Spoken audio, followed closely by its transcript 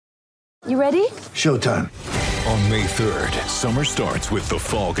You ready? Showtime. On May 3rd, summer starts with The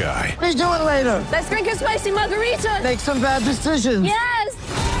Fall Guy. Let's do it later. Let's drink a spicy margarita. Make some bad decisions.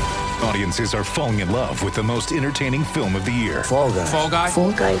 Yes! Audiences are falling in love with the most entertaining film of the year. Fall Guy. Fall Guy?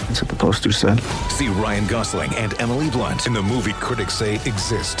 Fall Guy. That's what the poster said. See Ryan Gosling and Emily Blunt in the movie critics say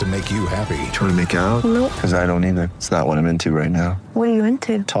exists to make you happy. Trying to make it out? Nope. Because I don't either. It's not what I'm into right now. What are you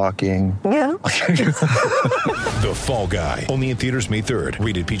into? Talking. Yeah. The Fall Guy. Only in theaters May 3rd.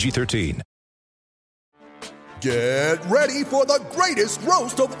 Rated PG-13. Get ready for the greatest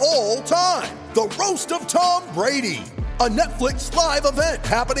roast of all time. The Roast of Tom Brady. A Netflix live event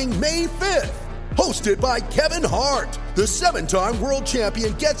happening May 5th. Hosted by Kevin Hart. The 7-time world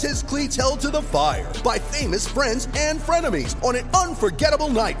champion gets his cleats held to the fire by famous friends and frenemies on an unforgettable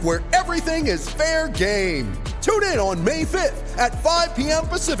night where everything is fair game. Tune in on May 5th at 5 p.m.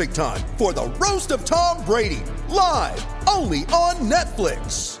 Pacific time for the Roast of Tom Brady. Live only on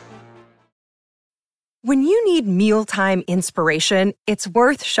Netflix. When you need mealtime inspiration, it's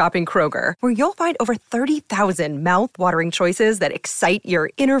worth shopping Kroger, where you'll find over 30,000 mouth-watering choices that excite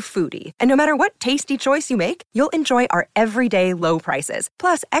your inner foodie. And no matter what tasty choice you make, you'll enjoy our everyday low prices,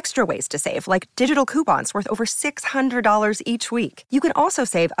 plus extra ways to save, like digital coupons worth over $600 each week. You can also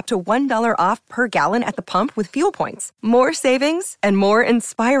save up to $1 off per gallon at the pump with fuel points. More savings and more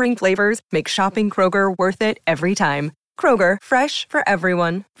inspiring flavors make shopping Kroger worth it every time. Kroger, fresh for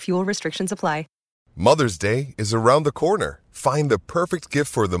everyone. Fuel restrictions apply. Mother's Day is around the corner. Find the perfect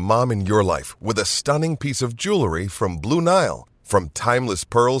gift for the mom in your life with a stunning piece of jewelry from Blue Nile. From timeless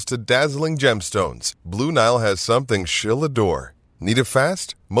pearls to dazzling gemstones, Blue Nile has something she'll adore. Need it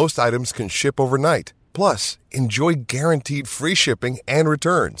fast? Most items can ship overnight. Plus, enjoy guaranteed free shipping and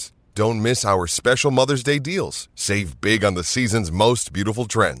returns. Don't miss our special Mother's Day deals. Save big on the season's most beautiful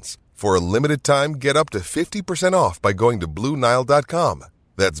trends. For a limited time, get up to 50% off by going to BlueNile.com.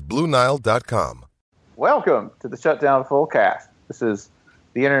 That's BlueNile.com. Welcome to the Shutdown Fullcast. This is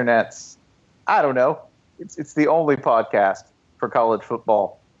the internet's, I don't know, it's the only podcast for college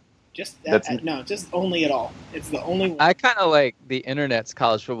football. Just only at all. It's the only one. I kind of like the internet's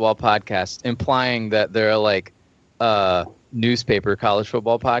college football podcast, implying that there are like newspaper college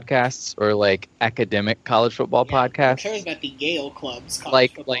football podcasts or like academic college football podcasts. Who cares about the Yale Club's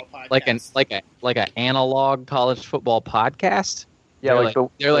college football podcast? like an analog college football podcast. Yeah,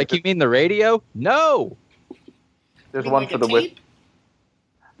 they're like, you mean the radio? No. There's one for the whip.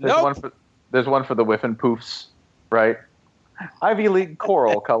 There's one for the whiff and poofs, right? Ivy League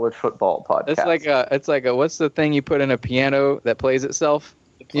Choral College Football Podcast. It's like a what's the thing you put in a piano that plays itself?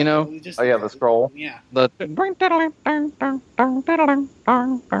 You know? The scroll. Yeah. That's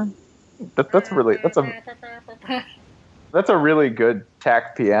a really good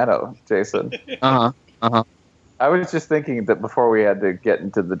tack piano, Jason. I was just thinking that before we had to get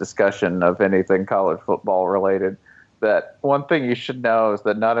into the discussion of anything college football related, that one thing you should know is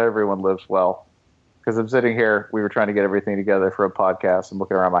that not everyone lives well. Because I'm sitting here, we were trying to get everything together for a podcast and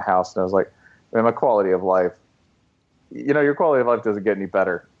looking around my house, and I was like, man, my quality of life, your quality of life doesn't get any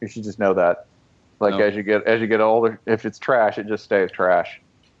better. You should just know that. As you get older, if it's trash, it just stays trash.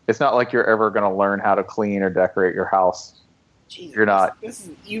 It's not like you're ever going to learn how to clean or decorate your house. Jesus, you're not.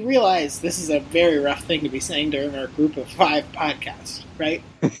 You realize this is a very rough thing to be saying during our group of 5 podcasts, right?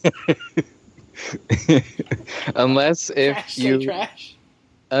 Unless if you're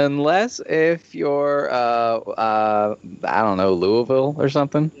I don't know, Louisville or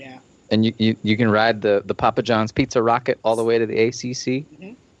something. Yeah. And you can ride the Papa John's Pizza Rocket all the way to the ACC. Mm-hmm.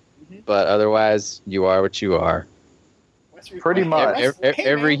 Mm-hmm. But otherwise, you are what you are. Pretty much.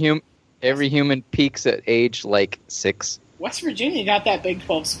 Every human peaks at age like 6. West Virginia got that Big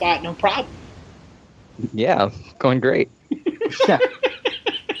 12 spot, no problem. Yeah, going great. Yeah.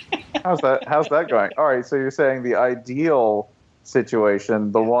 How's that going? All right, so you're saying the ideal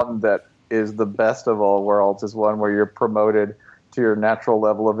situation, the one that is the best of all worlds, is one where you're promoted to your natural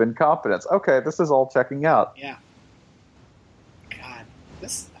level of incompetence. Okay, this is all checking out. Yeah. God,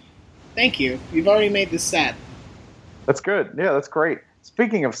 thank you. You've already made this sad. That's good. Yeah, that's great.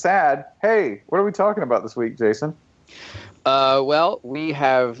 Speaking of sad, hey, what are we talking about this week, Jason? Well, we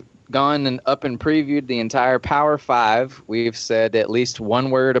have gone and previewed the entire Power 5. We've said at least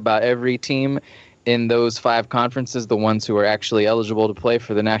one word about every team in those 5 conferences, the ones who are actually eligible to play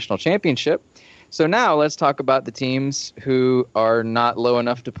for the national championship. So now let's talk about the teams who are not low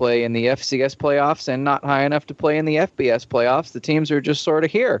enough to play in the FCS playoffs and not high enough to play in the FBS playoffs. The teams are just sort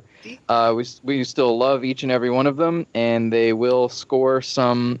of here. We still love each and every one of them, and they will score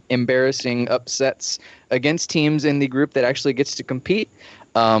some embarrassing upsets against teams in the group that actually gets to compete.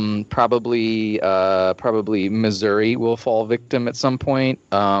 Probably Missouri will fall victim at some point.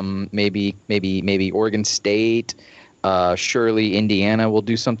 Maybe Oregon State. Surely Indiana will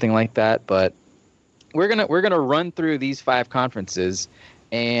do something like that. But we're gonna run through these 5 conferences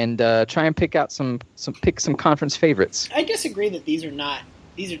and try and pick out some conference favorites. I disagree that these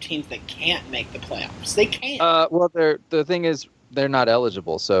are teams that can't make the playoffs. They can't. Well, the thing is they're not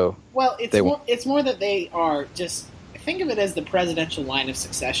eligible. So it's more that they are just. Think of it as the presidential line of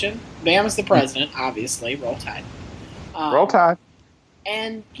succession. Bama's the president, obviously. Roll Tide. Roll Tide.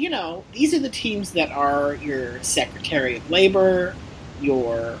 And, these are the teams that are your Secretary of Labor,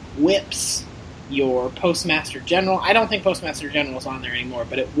 your whips, your Postmaster General. I don't think Postmaster General is on there anymore,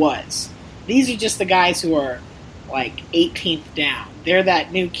 but it was. These are just the guys who are, 18th down. They're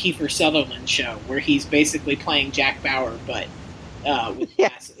that new Kiefer Sutherland show where he's basically playing Jack Bauer, but with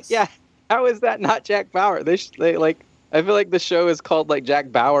glasses. Yeah. How is that not Jack Bauer? I feel like the show is called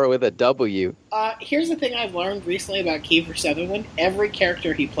Jack Bauer with a W. Here's the thing I've learned recently about Kiefer Sutherland. Every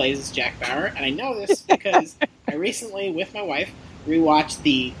character he plays is Jack Bauer, and I know this because I recently, with my wife, rewatched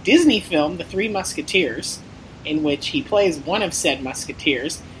the Disney film, The Three Musketeers, in which he plays one of said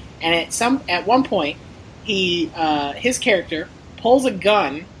musketeers, and at one point, his character pulls a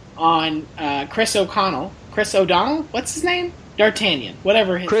gun on Chris O'Donnell. What's his name? D'Artagnan,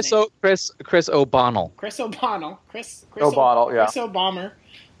 whatever his name. Chris O'Bonnell. Chris O'Bonnell. Chris O'Bonnell, yeah. Chris O'Bomber.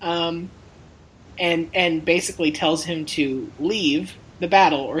 And basically tells him to leave the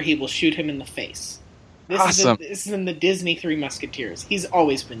battle or he will shoot him in the face. This is in the Disney Three Musketeers. He's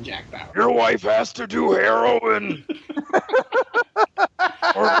always been Jack Bauer. Your wife has to do heroin.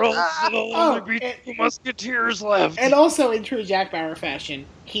 Or else there'll only be 2 Musketeers left. And also, in true Jack Bauer fashion,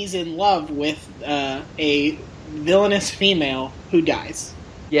 he's in love with a villainous female who dies.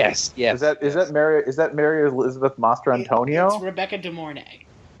 Yes. Is that Mary Elizabeth Mastrantonio? It's Rebecca De Mornay.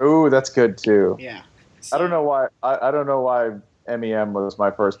 Ooh, that's good too. Yeah. So, I don't know why. I don't know why MEM was my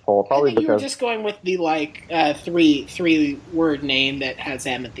first poll. Probably because you were just going with the three word name that has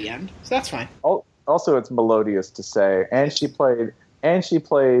M at the end. So that's fine. Also, it's melodious to say, and she played,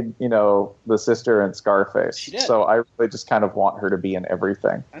 the sister in Scarface. She did. So I really just kind of want her to be in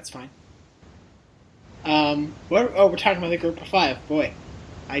everything. That's fine. We're talking about the group of 5. Boy,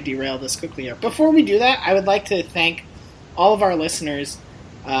 I derailed this quickly here. Before we do that, I would like to thank all of our listeners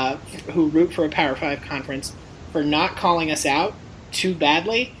who root for a Power 5 conference for not calling us out too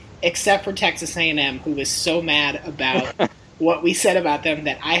badly, except for Texas A&M, who was so mad about what we said about them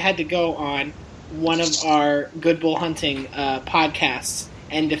that I had to go on one of our Good Bull Hunting podcasts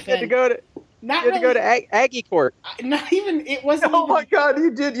and defend. You had to go to Aggie Court. Not even. It wasn't. Oh my God!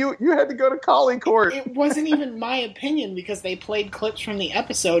 You did. You had to go to Collie Court. It wasn't even my opinion because they played clips from the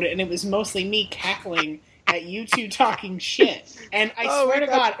episode, and it was mostly me cackling at you two talking shit. And I swear to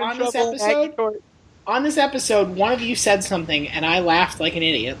God, on this episode, one of you said something, and I laughed like an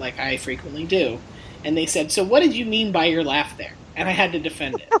idiot, like I frequently do. And they said, "So what did you mean by your laugh there?" And I had to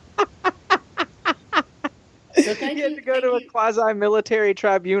defend it. So you had to go to a quasi-military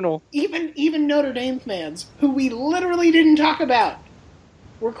tribunal. Even Notre Dame fans, who we literally didn't talk about,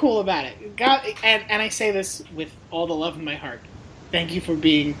 were cool about it. And I say this with all the love in my heart. Thank you for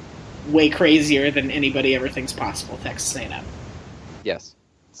being way crazier than anybody ever thinks possible, Texas A&M. Yes.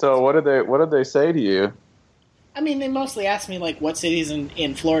 So what did they say to you? I mean, they mostly asked me what cities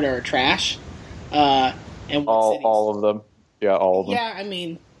in Florida are trash, and what cities. All of them. Yeah, all of them. Yeah, I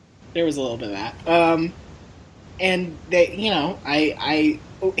mean, there was a little bit of that. And they,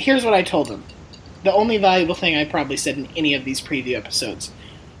 here's what I told them. The only valuable thing I probably said in any of these preview episodes.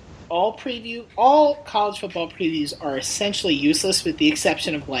 All college football previews are essentially useless with the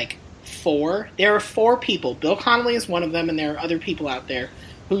exception of 4. There are 4 people. Bill Connolly is one of them, and there are other people out there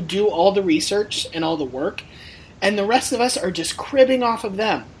who do all the research and all the work, and the rest of us are just cribbing off of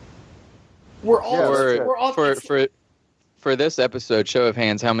them. For this episode, show of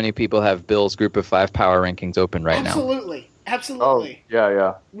hands, how many people have Bill's Group of 5 power rankings open right now? Absolutely. Oh,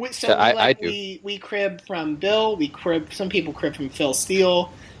 yeah. I do. We crib from Bill. Some people crib from Phil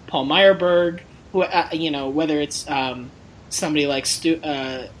Steele, Paul Meyerberg. Whether it's somebody like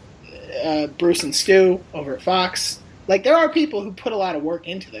Bruce and Stu over at Fox. There are people who put a lot of work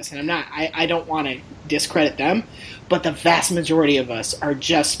into this, and I don't want to discredit them, but the vast majority of us are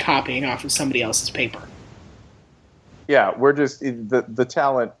just copying off of somebody else's paper. Yeah, we're just the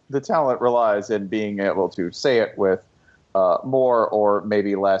talent. The talent relies in being able to say it with more or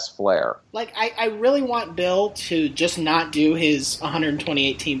maybe less flair. I really want Bill to just not do his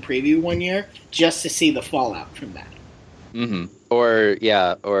 128 team preview one year just to see the fallout from that. Mm-hmm. Or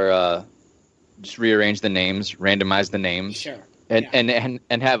just rearrange the names, randomize the names. Sure.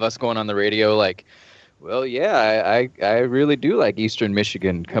 and have us going on the radio like, well, yeah, I really do like Eastern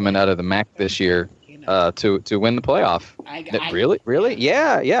Michigan coming out of the MAC this year to win the playoff. Really?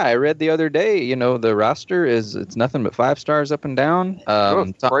 Yeah. I read the other day, the roster it's nothing but 5 stars up and down.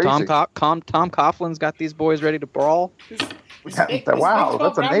 Tom Coughlin's got these boys ready to brawl. Wow,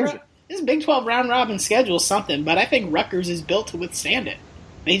 that's amazing. This Big 12 round robin schedule is something, but I think Rutgers is built to withstand it.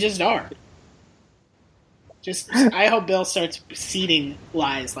 They just are. I hope Bill starts seeding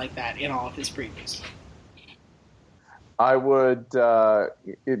lies like that in all of his previews. I would.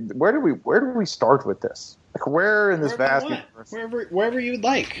 Where do we start with this? Like, where in this vast universe? Wherever you would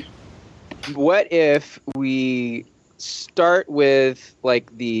like. What if we start with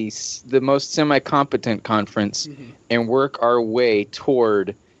like the most semi-competent conference and work our way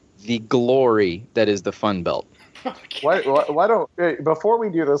toward the glory that is the Fun Belt? Okay. Why don't before we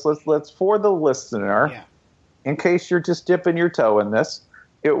do this, let's for the listener, in case you're just dipping your toe in this,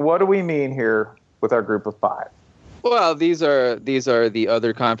 what do we mean here with our group of 5? Well, these are the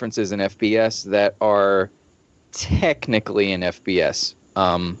other conferences in FBS that are technically in FBS.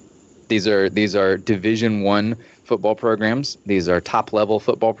 These are Division I football programs. These are top level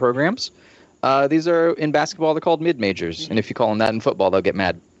football programs. These are in basketball. They're called mid majors, and if you call them that in football, they'll get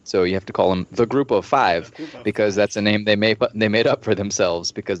mad. So you have to call them the Group of 5 because that's a name they made up for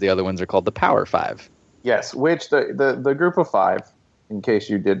themselves because the other ones are called the Power 5. Yes, which the Group of 5, in case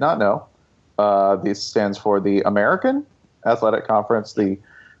you did not know, this stands for the American Athletic Conference, the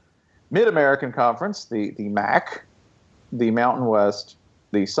Mid-American Conference, the MAC, the Mountain West,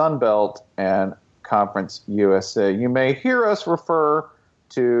 the Sun Belt, and Conference USA. You may hear us refer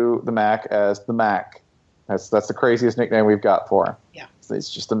to the MAC as the MAC. That's the craziest nickname we've got for him. Yeah. It's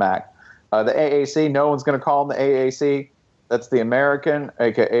just the MAC. The AAC, no one's going to call them the AAC. That's the American,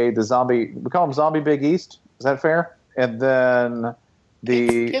 a.k.a. the Zombie. We call them Zombie Big East. Is that fair? And then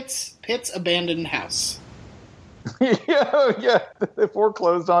the Pitt's abandoned house. yeah. They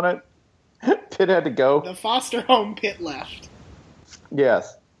foreclosed on it. Pitt had to go. The foster home Pitt left.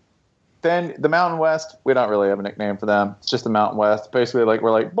 Yes. Then the Mountain West, we don't really have a nickname for them. It's just the Mountain West. Basically,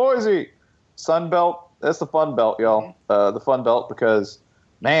 we're like Boise, Sun Belt. That's the Fun Belt, y'all. The Fun Belt because,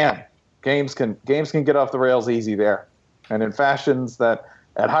 man, games can get off the rails easy there, and in fashions that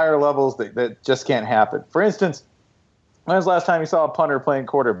at higher levels that just can't happen. For instance, when was the last time you saw a punter playing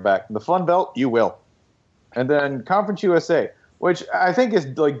quarterback? In the Fun Belt, you will. And then Conference USA, which I think is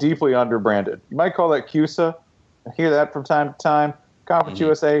like deeply underbranded. You might call that CUSA. I hear that from time to time. Conference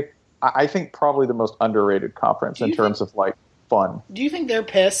USA, I think probably the most underrated conference in terms of like fun. Do you think they're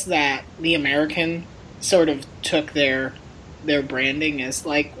pissed that the American sort of took their branding as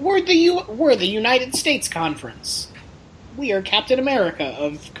like we're the United States Conference. We are Captain America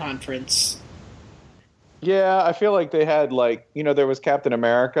of conference. Yeah, I feel like they had there was Captain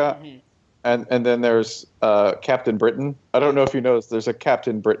America, and then there's Captain Britain. I don't know if you noticed, there's a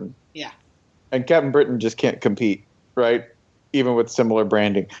Captain Britain. Yeah. And Captain Britain just can't compete, right? Even with similar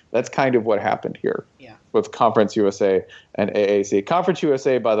branding. That's kind of what happened here. Yeah. With Conference USA and AAC. Conference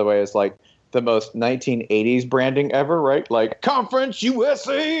USA, by the way, is like the most 1980s branding ever, right? Like Conference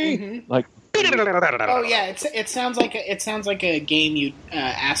USA. Like. Oh yeah, it sounds like a game you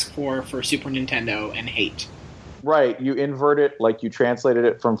ask for Super Nintendo and hate. Right, you invert it, like you translated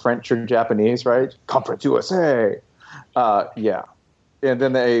it from French or Japanese, right? Conference USA. Yeah. And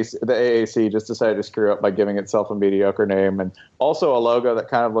then the AAC just decided to screw up by giving itself a mediocre name and also a logo that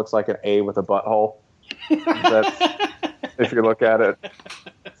kind of looks like an A with a butthole. If you look at it.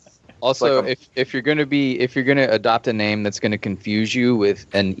 Also, if you're going to adopt a name that's going to confuse you with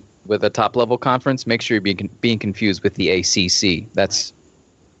a top level conference, make sure you're being confused with the ACC. That's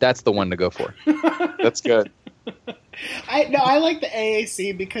the one to go for. That's good. I like the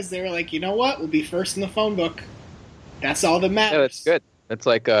AAC because they were like, you know what, we'll be first in the phone book. That's all that matters. Yeah, that's good. That's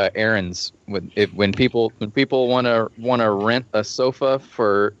like errands. When people want to rent a sofa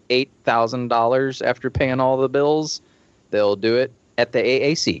for $8,000 after paying all the bills, they'll do it at the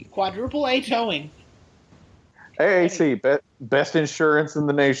AAC. Quadruple A towing. AAC, best insurance in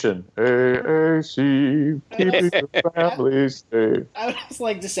the nation. AAC, keeping the families safe. I would just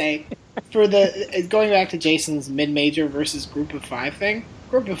like to say, for going back to Jason's mid-major versus Group of 5 thing,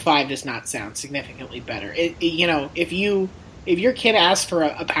 Group of 5 does not sound significantly better. If your kid asked for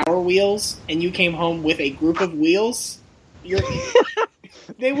a Power Wheels and you came home with a Group of Wheels,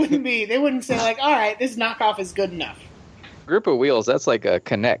 they wouldn't say like, all right, this knockoff is good enough. Group of Wheels, that's like a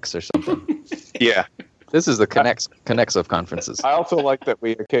Connects or something. Yeah. This is the Connects of conferences. I also like that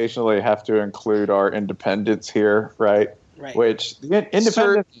we occasionally have to include our independents here, right? Right. Which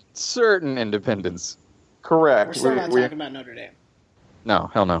independent certain independents. Correct. We're still not talking about Notre Dame. No,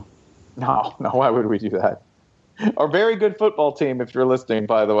 hell no. No, why would we do that? Our very good football team, if you're listening,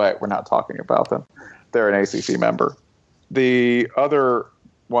 by the way, we're not talking about them. They're an ACC member. The other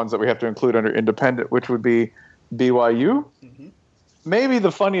ones that we have to include under independent, which would be BYU, maybe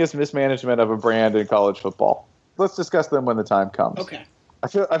the funniest mismanagement of a brand in college football. Let's discuss them when the time comes. Okay. I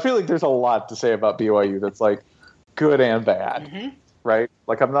feel like there's a lot to say about BYU that's like good and bad, right?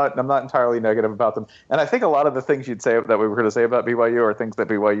 Like I'm not entirely negative about them, and I think a lot of the things you'd say that we were going to say about BYU are things that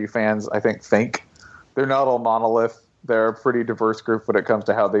BYU fans I think. They're not all monolith. They're a pretty diverse group when it comes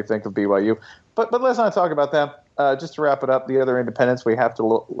to how they think of BYU. But let's not talk about them. Just to wrap it up, the other independents we have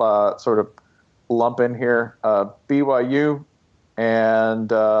to sort of lump in here. BYU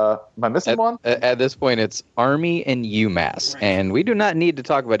and am I missing one? At this point, it's Army and UMass. Right. And we do not need to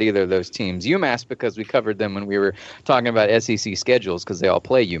talk about either of those teams. UMass because we covered them when we were talking about SEC schedules because they all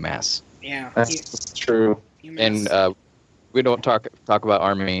play UMass. Yeah. That's true. UMass. And we don't talk about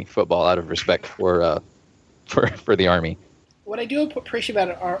Army football out of respect for the Army. What I do appreciate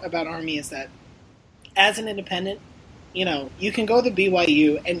about Army is that as an independent, you can go the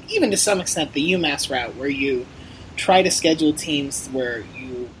BYU and even to some extent the UMass route where you try to schedule teams where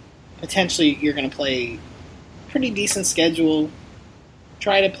you're going to play pretty decent schedule,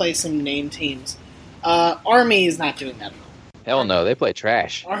 try to play some name teams. Army is not doing that at all. Hell no, they play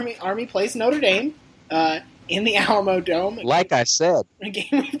trash. Army plays Notre Dame in the Alamo Dome. Like I said. A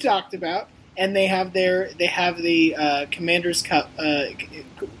game we talked about. And they have the Commander's Cup.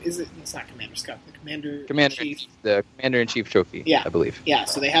 It's not Commander's Cup. The Commander-in-Chief. The Commander-in-Chief trophy. Yeah, I believe. Yeah,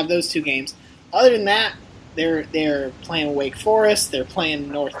 so they have those two games. Other than that, they're playing Wake Forest. They're playing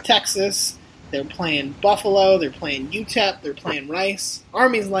North Texas. They're playing Buffalo. They're playing UTEP. They're playing Rice.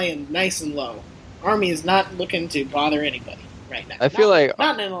 Army's laying nice and low. Army is not looking to bother anybody right now. I feel like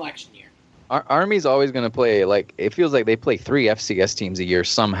not in an election year. Army's always going to play, it feels like they play 3 FCS teams a year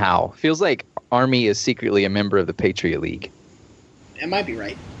somehow. Feels like Army is secretly a member of the Patriot League. That might be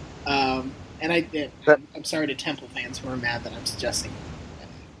right. And I'm sorry to Temple fans who are mad that I'm suggesting.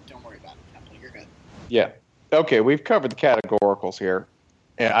 Don't worry about it, Temple. You're good. Yeah. Okay, we've covered the categoricals here.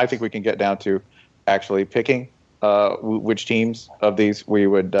 And I think we can get down to actually picking which teams of these we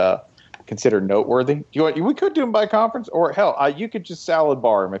would consider noteworthy. We could do them by conference, or hell, you could just salad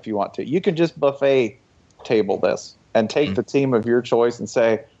bar them if you want to. You could just buffet table this and take the team of your choice and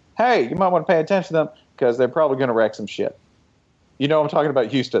say, hey, you might want to pay attention to them because they're probably going to wreck some shit. You know I'm talking about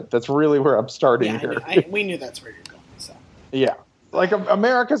Houston. That's really where I'm starting here. We knew that's where you're going. So. Yeah. Like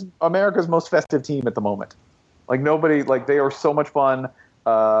America's most festive team at the moment. Like nobody, like they are so much fun.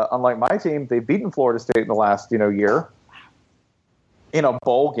 Unlike my team, they've beaten Florida State in the last year in a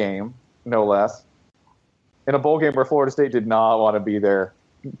bowl game. No less. In a bowl game where Florida State did not want to be there.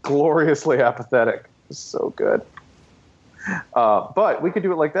 Gloriously apathetic. So good. But we could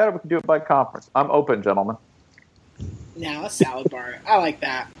do it like that, or we could do it by conference. I'm open, gentlemen. Now, a salad bar. I like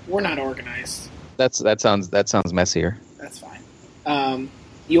that. We're not organized. That sounds messier. That's fine.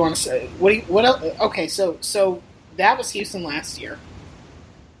 You want to say what else? Okay, so that was Houston last year.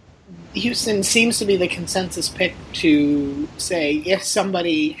 Houston seems to be the consensus pick to say if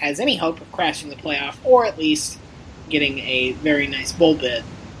somebody has any hope of crashing the playoff or at least getting a very nice bowl bid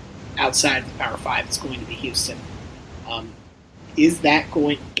outside the Power 5, it's going to be Houston. Is there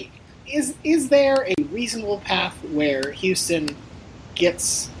a reasonable path where Houston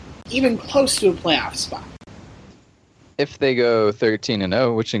gets even close to a playoff spot? If they go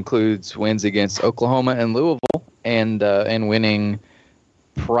 13-0, which includes wins against Oklahoma and Louisville, and winning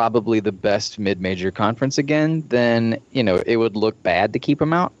probably the best mid-major conference again, then it would look bad to keep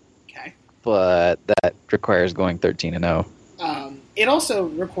them out. Okay, but that requires going 13-0. It also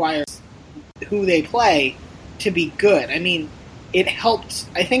requires who they play to be good. I mean, it helped.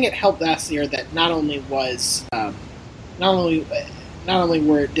 I think it helped last year that not only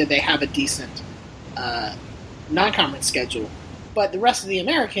did they have a decent non-conference schedule, but the rest of the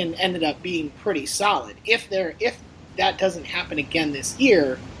American ended up being pretty solid. If that doesn't happen again this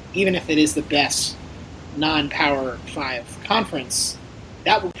year, even if it is the best non-Power 5 conference,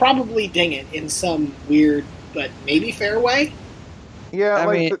 that will probably ding it in some weird but maybe fair way. Yeah,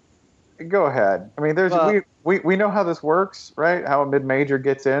 go ahead. I mean, we know how this works, right? How a mid-major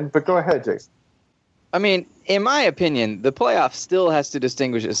gets in, but go ahead, Jason. I mean, in my opinion, the playoff still has to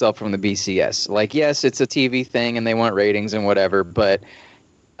distinguish itself from the BCS. Like, yes, it's a TV thing and they want ratings and whatever, but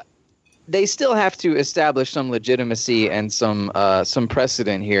they still have to establish some legitimacy and some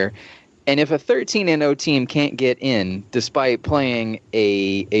precedent here. And if a 13-0 team can't get in, despite playing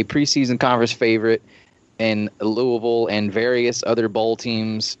a preseason conference favorite in Louisville and various other bowl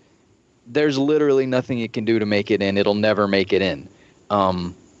teams, there's literally nothing it can do to make it in. It'll never make it in.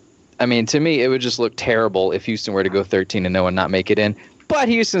 I mean, to me, it would just look terrible if Houston were to go 13-0 and not make it in. But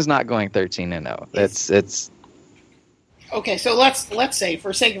Houston's not going 13-0. It's okay. So let's say,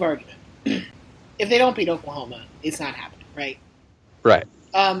 for sake of argument, if they don't beat Oklahoma, it's not happening, right? Right.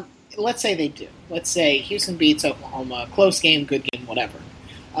 Let's say they do. Let's say Houston beats Oklahoma, close game, good game, whatever.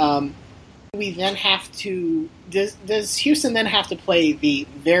 We then have to. Does Houston then have to play the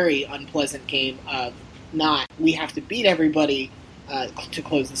very unpleasant game of not? We have to beat everybody to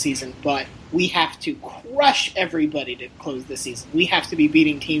close the season, but we have to crush everybody to close the season. We have to be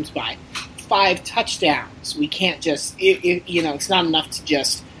beating teams by 5 touchdowns. We can't just. It's not enough to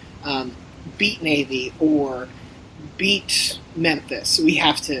just beat Navy or beat Memphis. We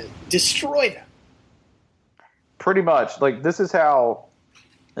have to destroy them. Pretty much. Like, this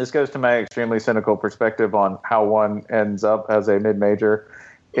goes to my extremely cynical perspective on how one ends up as a mid-major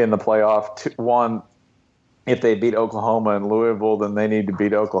in the playoff. One, if they beat Oklahoma and Louisville, then they need to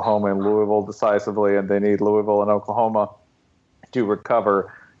beat Oklahoma and Louisville decisively, and they need Louisville and Oklahoma to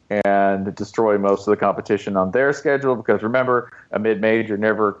recover and destroy most of the competition on their schedule, because remember, a mid-major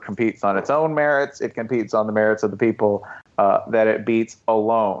never competes on its own merits. It competes on the merits of the people that it beats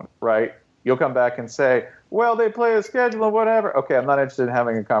alone, right? You'll come back and say, well, they play a schedule and whatever. Okay, I'm not interested in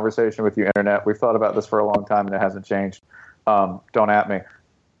having a conversation with you, Internet. We've thought about this for a long time, and it hasn't changed. Don't at me.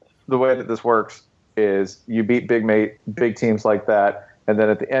 The way that this works is you beat big teams like that, and then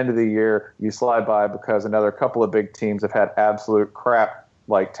at the end of the year, you slide by because another couple of big teams have had absolute crap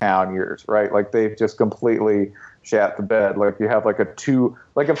like town years, right? Like, they've just completely shat the bed. Like, you have like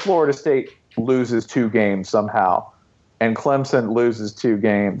a Florida State loses 2 games somehow, and Clemson loses 2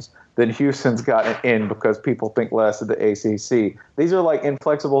 games. Then Houston's gotten in because people think less of the ACC. These are like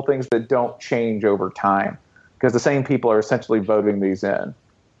inflexible things that don't change over time because the same people are essentially voting these in,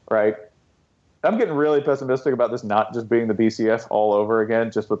 right? I'm getting really pessimistic about this not just being the BCS all over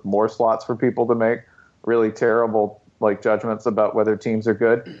again, just with more slots for people to make really terrible like judgments about whether teams are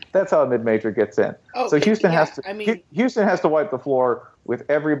good. That's how a mid-major gets in. So Houston has to wipe the floor with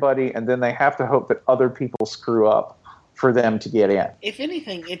everybody, and then they have to hope that other people screw up for them to get in. If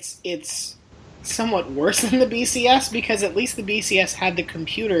anything, it's somewhat worse than the BCS, because at least the BCS had the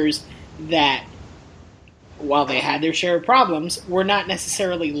computers that, while they had their share of problems, were not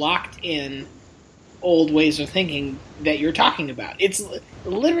necessarily locked in old ways of thinking that you're talking about. It's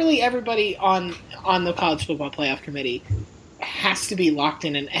literally everybody on the college football playoff committee has to be locked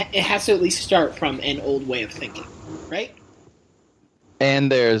in, and it has to at least start from an old way of thinking, right?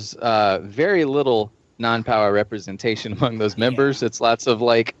 And there's very little non-power representation among those members. It's lots of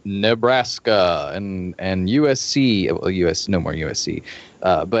like Nebraska and USC. Well, no more USC,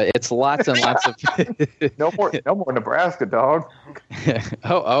 but it's lots and lots of no more Nebraska, dog.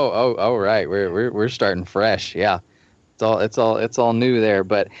 oh, right. We're starting fresh. Yeah, it's all new there.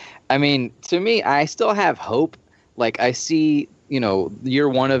 But I mean, to me, I still have hope. Like, I see, year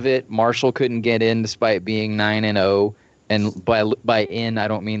one of it, Marshall couldn't get in despite being 9-0. And by in, I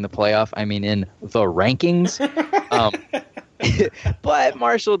don't mean the playoff. I mean in the rankings. But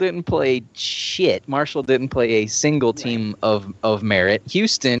Marshall didn't play shit. Marshall didn't play a single team of merit.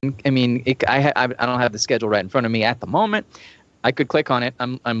 Houston, I mean, I don't have the schedule right in front of me at the moment. I could click on it.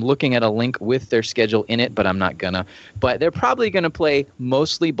 I'm looking at a link with their schedule in it, but I'm not gonna. But they're probably gonna play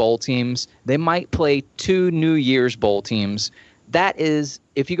mostly bowl teams. They might play 2 New Year's bowl teams. That is,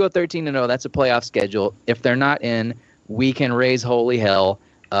 if you go 13-0, that's a playoff schedule. If they're not in, we can raise holy hell.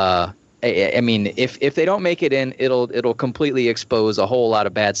 I mean, if they don't make it in, it'll completely expose a whole lot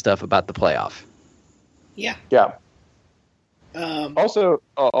of bad stuff about the playoff. Yeah. Yeah.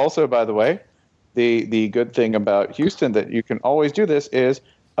 Also, by the way, the good thing about Houston that you can always do this is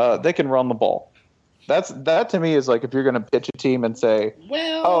they can run the ball. That to me is like, if you're going to pitch a team and say,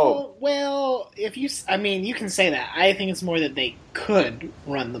 well, if you can say that. I think it's more that they could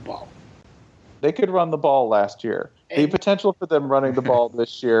run the ball. They could run the ball last year. The potential for them running the ball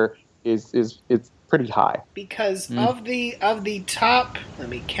this year is pretty high. Because of the top, let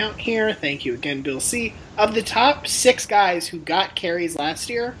me count here. Thank you again, Bill C. Of the top 6 guys who got carries last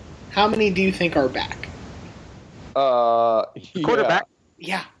year, how many do you think are back? Quarterback.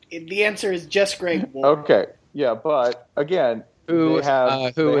 Yeah, the answer is just Greg Ward. Okay, yeah, but again, they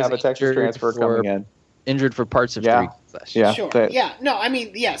have a Texas transfer coming in. Injured for parts of 3 last year. Yeah, sure. No, I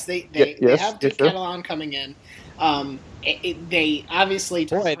mean, yes, they have Duke Catalan coming in. They obviously...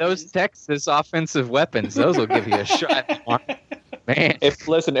 Boy, those Texas offensive weapons, those will give you a shot. Man. If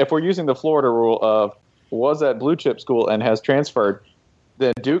we're using the Florida rule of was at blue chip school and has transferred,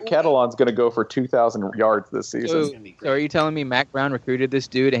 then Duke Catalan's going to go for 2,000 yards this season. So are you telling me Mac Brown recruited this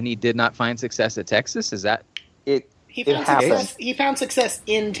dude and he did not find success at Texas? Is that... He found success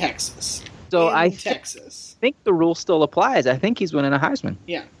in Texas. So Texas. think the rule still applies. I think he's winning a Heisman.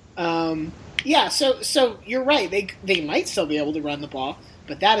 Yeah. So you're right. They might still be able to run the ball,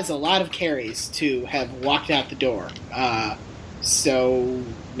 but that is a lot of carries to have walked out the door. So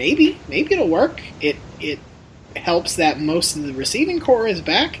maybe it'll work. It helps that most of the receiving core is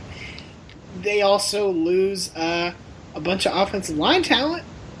back. They also lose a bunch of offensive line talent,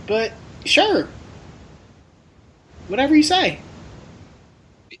 but sure. Whatever you say.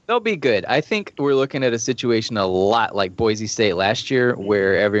 They'll be good. I think we're looking at a situation a lot like Boise State last year,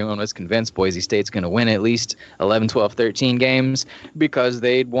 where everyone was convinced Boise State's going to win at least 11, 12, 13 games because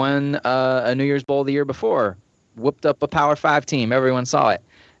they'd won a New Year's Bowl the year before, whooped up a Power 5 team. Everyone saw it,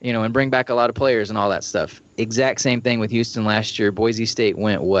 and bring back a lot of players and all that stuff. Exact same thing with Houston last year. Boise State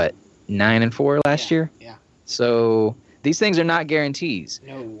went, 9-4 last year? Yeah. So these things are not guarantees.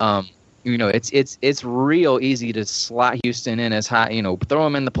 No. It's real easy to slot Houston in as high, throw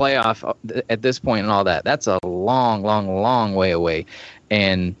them in the playoff at this point and all that. That's a long, long, long way away.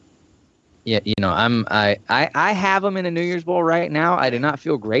 And yeah, I have them in a New Year's Bowl right now. I do not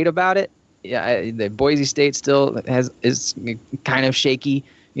feel great about it. Yeah, the Boise State still is kind of shaky.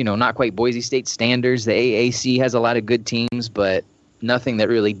 Not quite Boise State standards. The AAC has a lot of good teams, but nothing that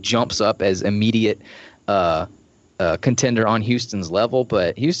really jumps up as immediate contender on Houston's level.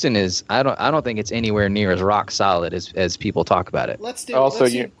 But Houston is I don't think it's anywhere near as rock solid as people talk about it. Let's do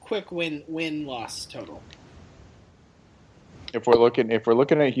a quick win-loss total. If we're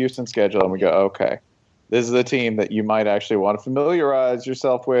looking at Houston's schedule and we go, okay, this is a team that you might actually want to familiarize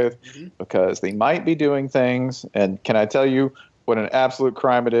yourself with because they might be doing things. And can I tell you what an absolute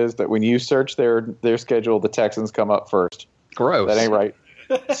crime it is that when you search their schedule, the Texans come up first? Gross. That ain't right.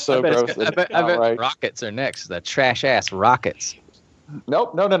 So gross. I bet right. Rockets are next. The trash-ass Rockets.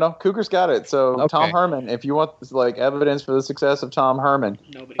 Nope. No. Cougars got it. So okay. Tom Herman, if you want evidence for the success of Tom Herman.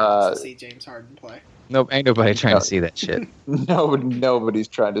 Nobody wants to see James Harden play. Nope, ain't nobody trying to see that shit. Nobody's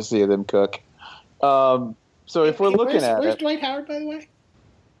trying to see them cook. So if we're looking at where's Dwight Howard, by the way?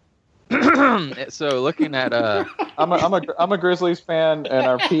 So looking at I'm a Grizzlies fan, and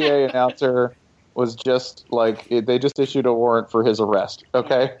our PA announcer was just they just issued a warrant for his arrest.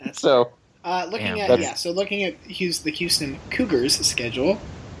 Okay, so looking at the Houston Cougars schedule,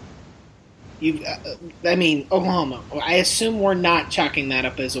 Oklahoma. I assume we're not chalking that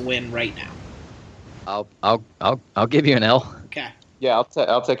up as a win right now. I'll give you an L. Okay. Yeah,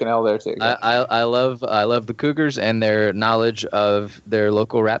 I'll take an L there too. I love the Cougars and their knowledge of their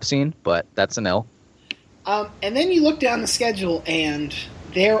local rap scene, but that's an L. And then you look down the schedule, and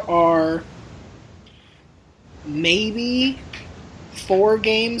there are maybe 4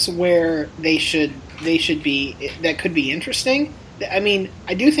 games where they should be that could be interesting. I mean,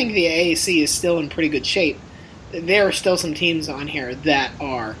 I do think the AAC is still in pretty good shape. There are still some teams on here that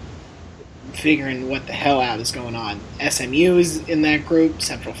are figuring what the hell out is going on. SMU is in that group.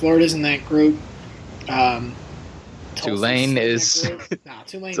 Central Florida's in that group. Tulane is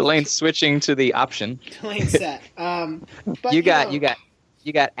Tulane switching to the option. Tulane's set. But you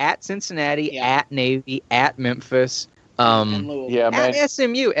got at Cincinnati, at Navy, at Memphis. At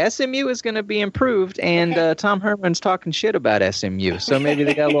SMU. SMU is going to be improved, and Tom Herman's talking shit about SMU. So maybe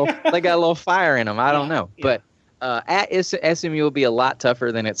they got a little fire in them. I don't know, but. At SMU will be a lot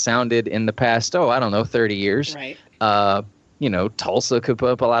tougher than it sounded in the past, 30 years. Right. Tulsa could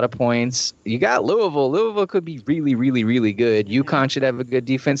put up a lot of points. You got Louisville. Louisville could be really, really, really good. UConn should have a good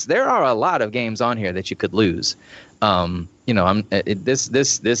defense. There are a lot of games on here that you could lose. This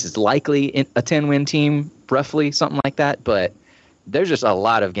is likely a 10-win team, roughly, something like that. But there's just a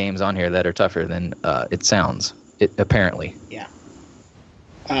lot of games on here that are tougher than it sounds, apparently. Yeah.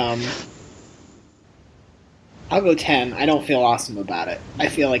 I'll go 10. I don't feel awesome about it. I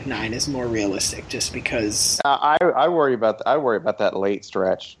feel like 9 is more realistic, just because. I worry about that late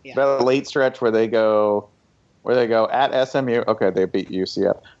stretch. Yeah. That late stretch where they go at SMU. Okay, they beat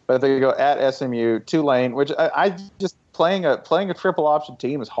UCF, but they go at SMU, Tulane, which I just playing a triple option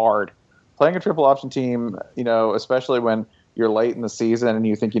team is hard. Playing a triple option team, especially when you're late in the season and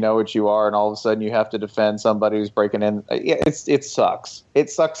you think you know what you are, and all of a sudden you have to defend somebody who's breaking in. It sucks. It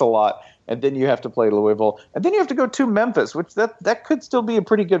sucks a lot. And then you have to play Louisville, and then you have to go to Memphis, which that could still be a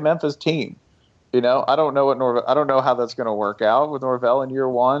pretty good Memphis team. I don't know I don't know how that's going to work out with Norvell in year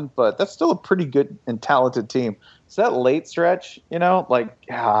 1, but that's still a pretty good and talented team. So that late stretch, I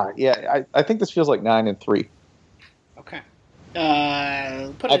think this feels like 9 and 3. Okay.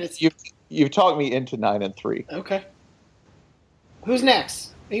 You've talked me into 9 and 3. Okay. Who's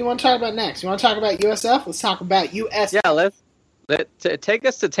next? Who you want to talk about next? You want to talk about USF? Let's talk about USF. Yeah, take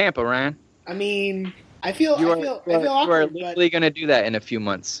us to Tampa, Ryan. I mean, I feel awkward. You are literally going to do that in a few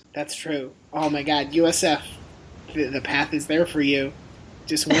months. That's true. Oh my God, USF, the path is there for you.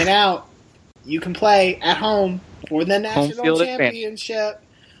 Just win out. You can play at home for the national championship.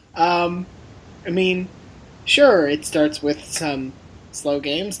 I mean, sure, it starts with some slow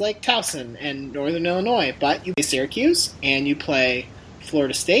games like Towson and Northern Illinois, but you play Syracuse and you play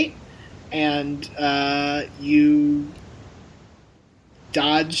Florida State, and you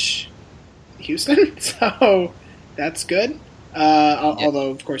dodge Houston, so that's good. Although,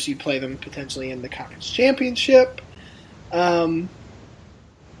 of course, you play them potentially in the conference championship. I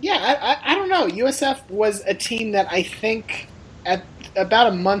don't know. USF was a team that I think at about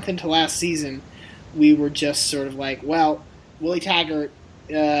a month into last season, we were just sort of like, well, Willie Taggart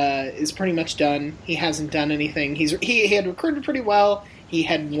is pretty much done. He hasn't done anything. He had recruited pretty well. He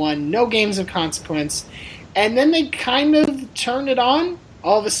had won no games of consequence. And then they kind of turned it on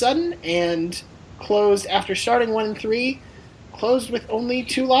all of a sudden and closed, after starting 1-3, closed with only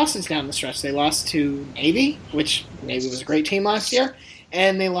 2 losses down the stretch. They lost to Navy, which Navy was a great team last year,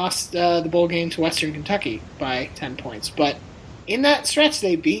 and they lost the bowl game to Western Kentucky by 10 points. But in that stretch,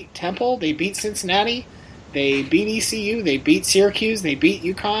 they beat Temple, they beat Cincinnati, they beat ECU, they beat Syracuse, they beat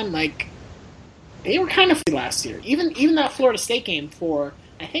UConn. Like, they were kind of last year. Even that Florida State game, for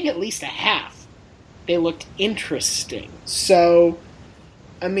I think at least a half, they looked interesting. So,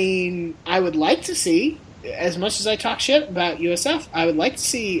 I mean, I would like to see, as much as I talk shit about USF, I would like to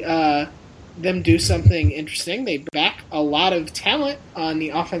see them do something interesting. They back a lot of talent on the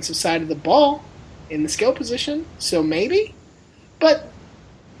offensive side of the ball in the skill position, so maybe. But,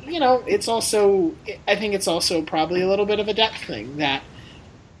 you know, I think it's also probably a little bit of a depth thing, that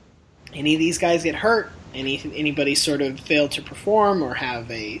any of these guys get hurt, anybody sort of fail to perform or have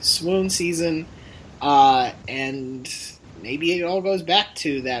a swoon season, and maybe it all goes back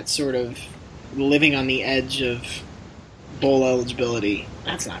to that sort of living on the edge of bowl eligibility.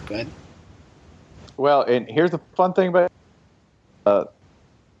 That's not good. Well, and here's the fun thing about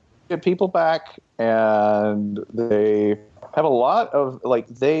get people back, and they have a lot of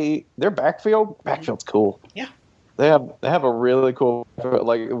their backfield's cool. Yeah, they have a really cool,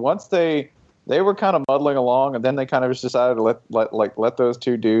 like, once they were kind of muddling along, and then they kind of just decided to let those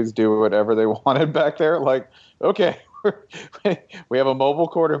 2 dudes do whatever they wanted back there. Like, okay, we have a mobile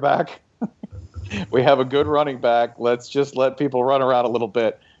quarterback. We have a good running back. Let's just let people run around a little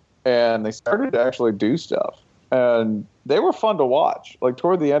bit. And they started to actually do stuff. And they were fun to watch. Like,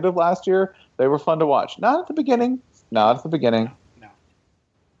 toward the end of last year, they were fun to watch. Not at the beginning. No.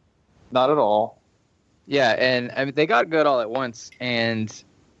 Not at all. Yeah, and I mean, they got good all at once. And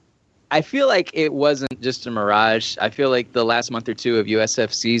I feel like it wasn't just a mirage. I feel like the last month or two of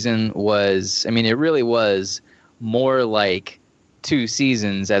USF season was, I mean, it really was more like 2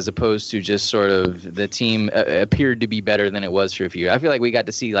 seasons as opposed to just sort of the team appeared to be better than it was for a few years. I feel like we got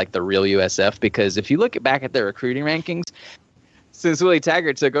to see like the real USF, because if you look back at their recruiting rankings since Willie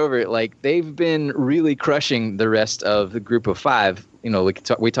Taggart took over, like, they've been really crushing the rest of the group of 5. You know,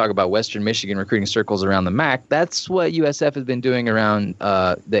 we talk about Western Michigan recruiting circles around the MAC. That's what USF has been doing around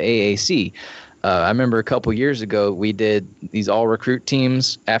the AAC. I remember a couple years ago we did these all recruit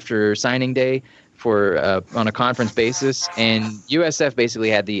teams after signing day for on a conference basis, and USF basically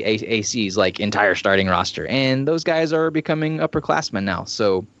had the AAC's like entire starting roster, and those guys are becoming upperclassmen now.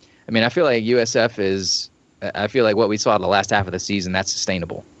 So, I mean, I feel like USF is. I feel like what we saw in the last half of the season, that's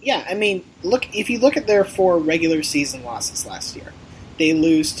sustainable. Yeah, I mean, if you look at their 4 regular season losses last year, they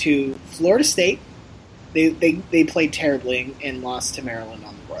lose to Florida State. They played terribly and lost to Maryland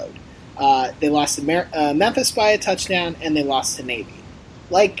on the road. They lost to Memphis by a touchdown, and they lost to Navy.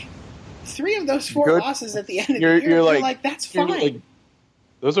 Like, 3 of those 4 losses at the end of the year, you're like, that's fine. Like,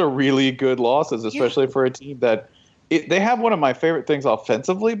 those are really good losses, especially for a team that they have one of my favorite things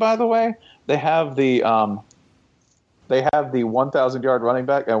offensively. By the way, they have the 1,000-yard running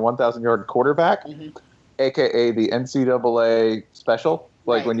back and 1,000-yard quarterback, aka the NCAA special.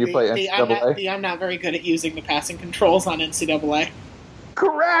 Like, right, when you play NCAA, I'm not very good at using the passing controls on NCAA.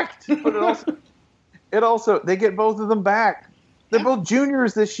 Correct, but it also they get both of them back. They're both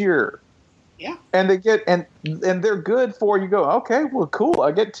juniors this year. Yeah, and they get and they're good for, you go, okay, well, cool.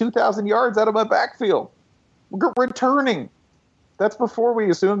 I get 2,000 yards out of my backfield. We're returning. That's before we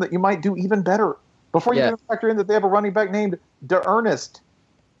assume that you might do even better. Before you even factor in that they have a running back named DeErnest.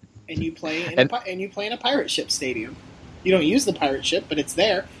 And you play in a pirate ship stadium. You don't use the pirate ship, but it's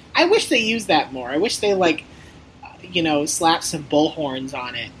there. I wish they used that more. I wish they slap some bull horns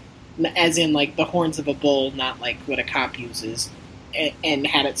on it, as in like the horns of a bull, not like what a cop uses, and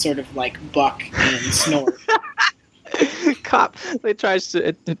had it sort of like buck and snort. Cop, they tries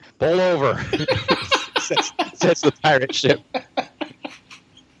to pull over. says the pirate ship.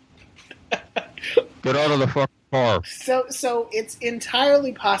 Get out of the fucking car. So it's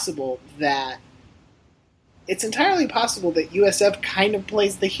entirely possible that USF kind of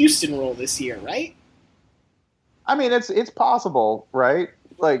plays the Houston role this year, right? I mean, it's possible, right?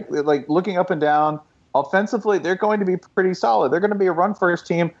 Like looking up and down, offensively, they're going to be pretty solid. They're going to be a run-first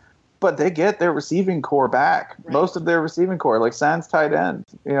team, but they get their receiving core back. Right. Most of their receiving core, like Sans tight end,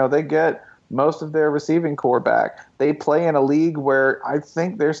 they get most of their receiving core back. They play in a league where I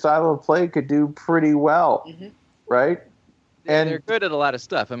think their style of play could do pretty well, right? And they're good at a lot of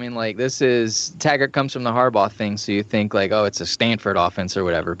stuff. I mean, like, Taggart comes from the Harbaugh thing, so you think, like, oh, it's a Stanford offense or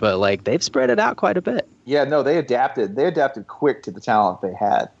whatever. But, like, they've spread it out quite a bit. Yeah, no, they adapted. They adapted quick to the talent they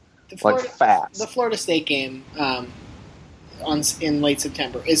had, fast. The Florida State game in late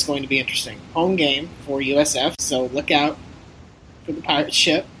September is going to be interesting. Home game for USF, so look out for the pirate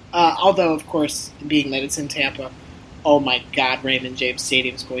ship. Although, of course, being that it's in Tampa, oh, my God, Raymond James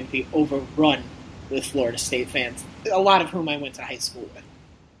Stadium is going to be overrun with Florida State fans, a lot of whom I went to high school with.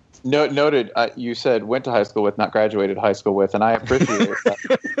 Noted, you said went to high school with, not graduated high school with, and I appreciate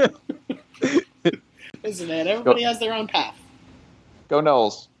that. Listen, man, everybody has their own path. Go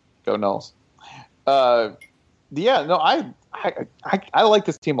Noles. Go Noles. I like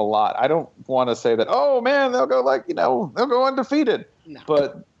this team a lot. I don't want to say that, oh, man, they'll go undefeated. No.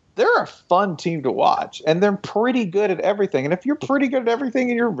 But they're a fun team to watch, and they're pretty good at everything. And if you're pretty good at everything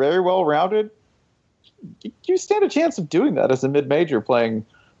and you're very well-rounded, you stand a chance of doing that as a mid-major playing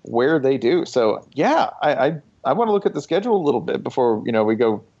where they do. So, yeah, I want to look at the schedule a little bit before, we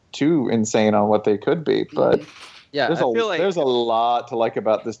go too insane on what they could be. But there's a lot to like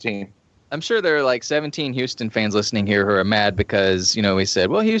about this team. I'm sure there are like 17 Houston fans listening here who are mad because, we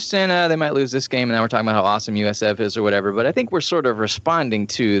said, well, Houston, they might lose this game, and now we're talking about how awesome USF is or whatever. But I think we're sort of responding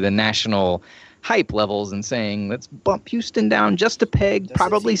to the national hype levels and saying, let's bump Houston down just a peg,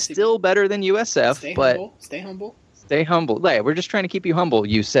 probably still better than USF. Stay humble. Yeah, we're just trying to keep you humble,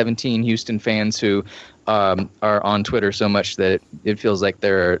 you 17 Houston fans who are on Twitter so much that it feels like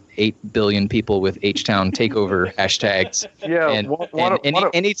there are 8 billion people with H-Town takeover hashtags. Yeah, and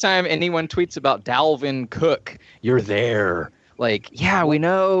anytime anyone tweets about Dalvin Cook, you're there. Like, yeah, we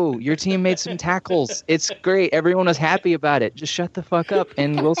know your team made some tackles. It's great. Everyone was happy about it. Just shut the fuck up,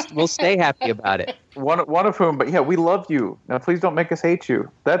 and we'll stay happy about it. One of whom, but yeah, we love you. Now, please don't make us hate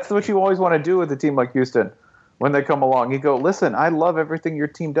you. That's what you always want to do with a team like Houston. When they come along, you go, listen, I love everything your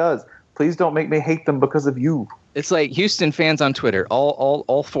team does. Please don't make me hate them because of you. It's like Houston fans on Twitter,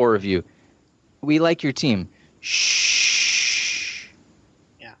 all 4 of you. We like your team. Shh.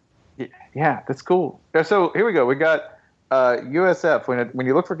 Yeah, that's cool. So here we go. We got USF. When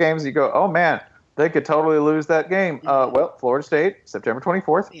you look for games, you go, oh man, they could totally lose that game. Well, Florida State, September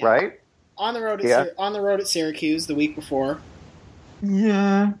 24th, right? On the road at Syracuse the week before.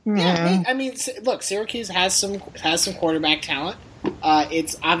 Yeah. I mean, look, Syracuse has some quarterback talent.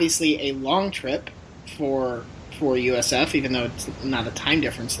 It's obviously a long trip for USF, even though it's not a time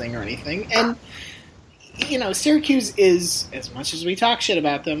difference thing or anything. And Syracuse is, as much as we talk shit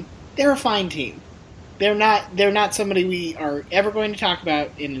about them, they're a fine team. They're not somebody we are ever going to talk about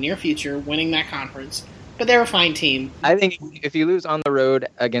in the near future winning that conference, but they're a fine team. I think if you lose on the road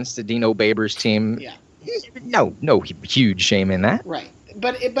against the Dino Babers team, no huge shame in that. Right.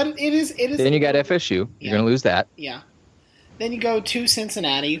 But it is. Then you got FSU. You're going to lose that. Yeah. Then you go to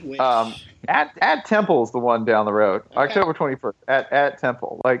Cincinnati, which at Temple is the one down the road. Okay. October 21st at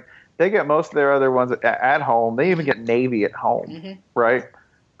Temple. Like, they get most of their other ones at home. They even get Navy at home, right?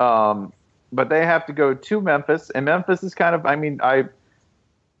 But they have to go to Memphis, and Memphis is kind of. I mean,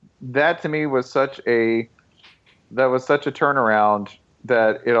 that to me was such a turnaround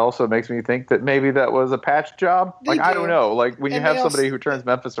that it also makes me think that maybe that was a patch job. I don't know. Like, when you have somebody who turns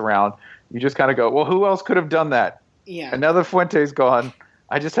Memphis around, you just kind of go, well, who else could have done that? Yeah. Another Fuente's gone.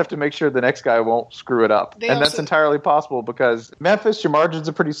 I just have to make sure the next guy won't screw it up. That's entirely possible because Memphis, your margins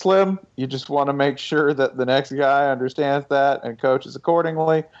are pretty slim. You just want to make sure that the next guy understands that and coaches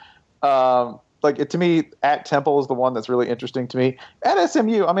accordingly. To me, at Temple is the one that's really interesting to me. At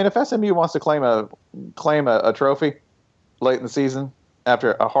SMU, I mean, if SMU wants to claim a trophy late in the season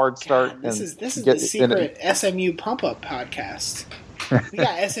after a hard start, this is the secret SMU pump up podcast. We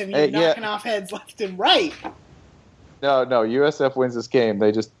got SMU knocking off heads left and right. No, USF wins this game.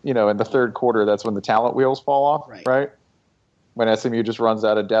 They just, in the third quarter, that's when the talent wheels fall off, right? When SMU just runs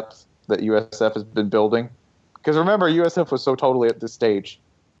out of depth that USF has been building. Because remember, USF was so totally at this stage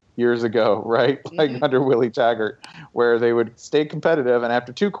years ago, right? Like under Willie Taggart, where they would stay competitive, and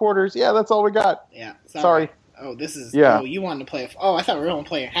after 2 quarters, that's all we got. Yeah. Sorry. Oh, this is. Yeah. Oh, you wanted to play. I thought we were going to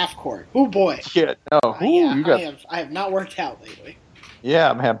play a half court. Oh boy. Shit. No. I have not worked out lately.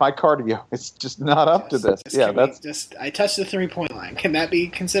 Yeah, man. My cardio is just not up to this. I touched the 3-point line. Can that be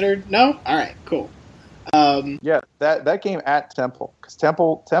considered? No. All right. Cool. That game at Temple, because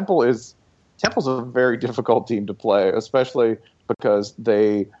Temple's a very difficult team to play, especially because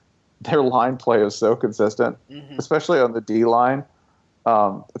their line play is so consistent, especially on the D line.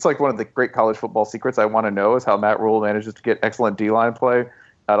 It's like one of the great college football secrets I want to know is how Matt Rule manages to get excellent D line play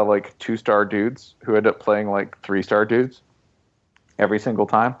out of like 2-star dudes who end up playing like 3-star dudes every single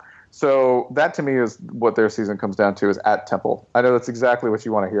time. So that to me is what their season comes down to, is at Temple. I know that's exactly what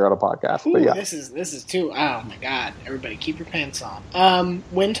you want to hear on a podcast. Ooh, but yeah, this is too. Oh my God! Everybody, keep your pants on.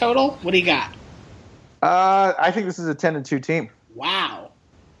 Win total? What do you got? I think this is a 10-2 team. Wow.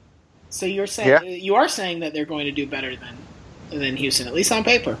 So you are saying that they're going to do better than Houston, at least on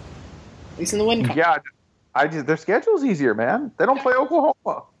paper, at least in the win column. Yeah, their schedule's easier, man. They don't play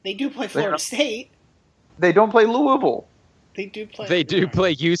Oklahoma. They do play Florida State. They don't play Louisville. They do play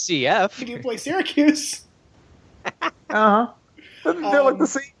UCF. They do play Syracuse. They're like the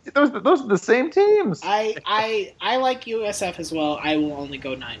same. Those are the same teams. I like USF as well. I will only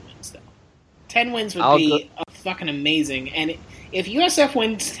go 9 wins though. 10 wins would be fucking amazing. And if USF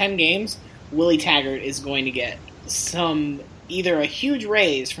wins 10 games, Willie Taggart is going to get either a huge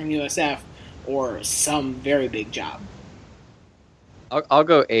raise from USF or some very big job. I'll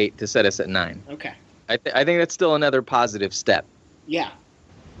go 8 to set us at 9. Okay. I think that's still another positive step. Yeah.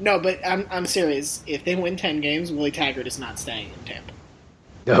 No, but I'm serious. If they win 10 games, Willie Taggart is not staying in Tampa.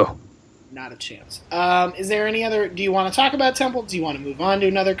 No. Not a chance. Is there any other... Do you want to talk about Temple? Do you want to move on to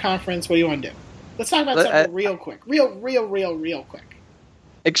another conference? What do you want to do? Let's talk about Temple real quick. Real quick.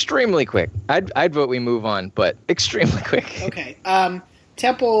 Extremely quick. I'd vote we move on, but extremely quick. Okay.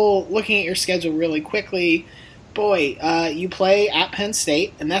 Temple, looking at your schedule really quickly, boy, you play at Penn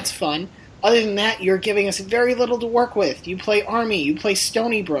State, and that's fun. Other than that, you're giving us very little to work with. You play Army, you play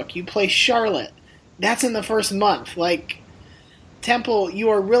Stony Brook, you play Charlotte. That's in the first month. Like, Temple, you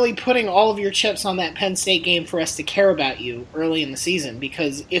are really putting all of your chips on that Penn State game for us to care about you early in the season,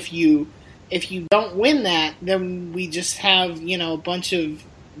 because if you don't win that, then we just have, a bunch of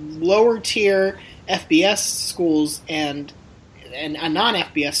lower tier FBS schools and a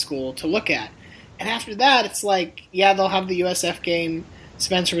non-FBS school to look at. And after that, it's like, yeah, they'll have the USF game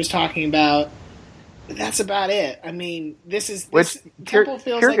Spencer was talking about, but that's about it. I mean, Temple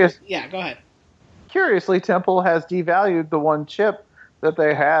feels like... Yeah, go ahead. Curiously, Temple has devalued the one chip that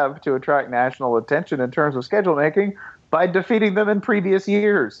they have to attract national attention in terms of schedule making by defeating them in previous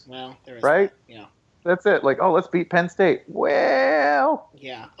years. Well, there is right? That. Yeah. That's it. Like, let's beat Penn State. Well...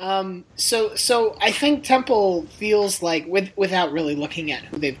 Yeah. So I think Temple feels like, without really looking at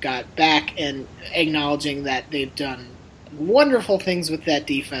who they've got back and acknowledging that they've done wonderful things with that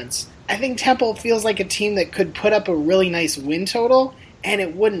defense, I think Temple feels like a team that could put up a really nice win total, and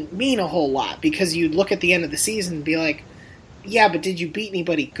it wouldn't mean a whole lot, because you'd look at the end of the season and be like, yeah, but did you beat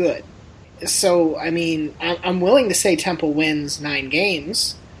anybody good? So, I mean, I'm willing to say Temple wins 9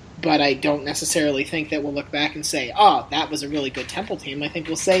 games, but I don't necessarily think that we'll look back and say, oh, that was a really good Temple team. I think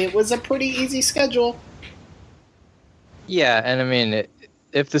we'll say it was a pretty easy schedule. Yeah, and I mean,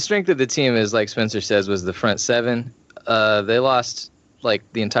 if the strength of the team is, like Spencer says, was the front 7, they lost like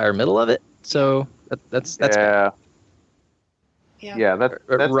the entire middle of it. So that's that's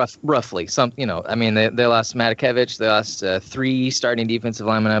roughly some. I mean, they lost Matakevich. They lost 3 starting defensive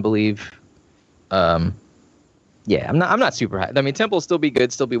linemen, I believe. Yeah, I'm not super high. I mean, Temple will still be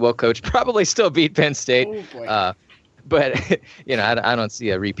good, still be well coached, probably still beat Penn State. Oh, boy. But I don't see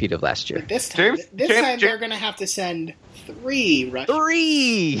a repeat of last year. But this time they're going to have to send 3 rushers.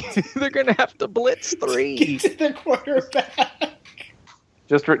 3. They're going to have to blitz 3. Get to the quarterback.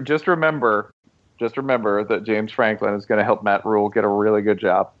 Just remember that James Franklin is going to help Matt Rule get a really good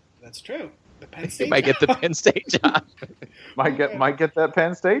job. That's true. The Penn State he might get the Penn State job. might get that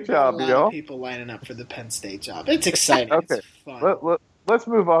Penn State job. A lot of people lining up for the Penn State job. It's exciting. Okay. It's fun. Let's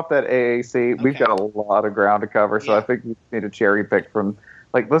move off that AAC. Okay. We've got a lot of ground to cover, so I think we need to cherry pick from.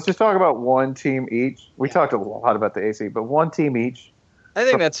 Let's just talk about one team each. We talked a lot about the AC, but one team each. I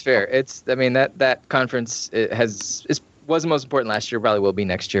think that's fair. That conference was the most important last year. Probably will be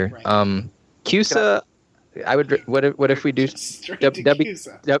next year. Right. CUSA. I would. What if we do WKU?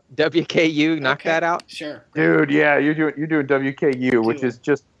 Knock that out. Sure. Dude, yeah, you're doing WKU, which is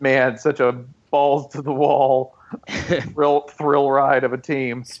just such a balls to the wall, thrill ride of a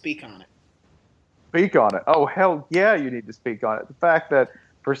team. Speak on it. Oh hell yeah, you need to speak on it. The fact that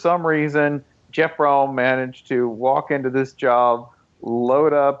for some reason Jeff Brohm managed to walk into this job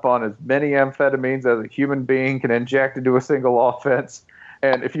load up on as many amphetamines as a human being can inject into a single offense.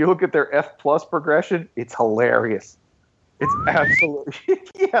 And if you look at their F+ progression, it's hilarious. It's absolutely,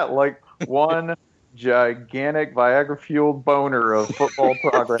 yeah, like one gigantic Viagra-fueled boner of football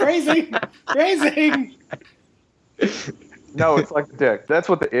progress. Phrasing. No, it's like the dick. That's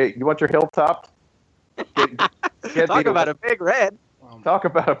what you want your hill topped? Talk about a big red. Talk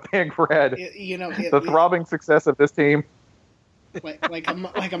about a big red. The throbbing success of this team. Like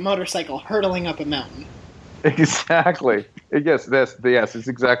a motorcycle hurtling up a mountain. Exactly. Yes, it's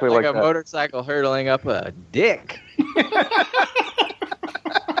exactly like a that. Motorcycle hurtling up a dick.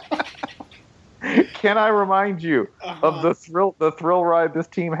 Can I remind you of the thrill ride this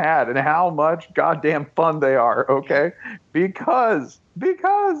team had and how much goddamn fun they are, okay? Because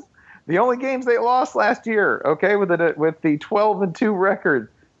the only games they lost last year, okay, with the 12-2 record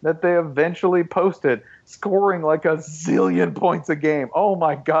that they eventually posted, scoring like a zillion points a game. Oh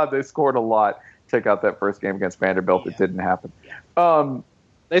my God, they scored a lot. Take out that first game against Vanderbilt, it didn't happen.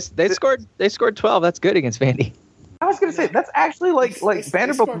 They scored 12. That's good against Vandy. I was going to say that's actually like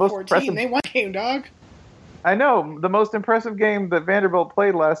Vanderbilt's most 14. impressive. They won game, dog. I know the most impressive game that Vanderbilt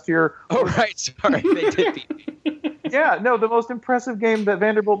played last year. Oh right, sorry, they did beat. Yeah, no, the most impressive game that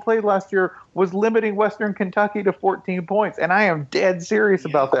Vanderbilt played last year was limiting Western Kentucky to 14 points, and I am dead serious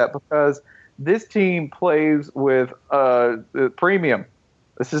about that because this team plays with premium.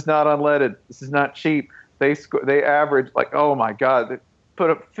 This is not unleaded. This is not cheap. They average like, oh my God, they put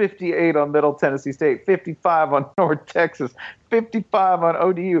up 58 on Middle Tennessee State, 55 on North Texas, 55 on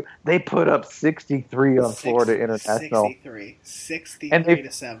ODU. They put up 63 on Florida International. 63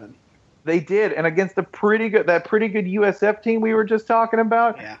 to 7. They did, and against that pretty good USF team we were just talking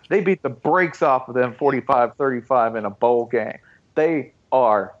about, they beat the brakes off of them 45-35 in a bowl game. They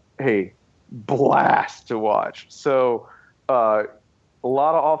are a blast to watch. So a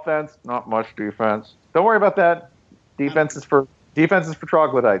lot of offense, not much defense. Don't worry about that. Defense is for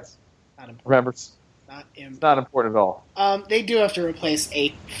troglodytes. Remember, it's not important at all. They do have to replace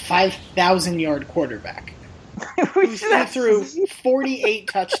a 5,000-yard quarterback. Who threw 48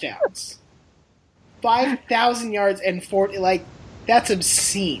 touchdowns. 5,000 yards and 40, like, that's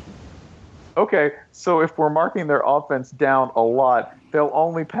obscene. Okay, so if we're marking their offense down a lot, they'll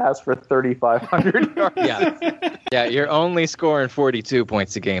only pass for 3,500 yards. Yeah, you're only scoring 42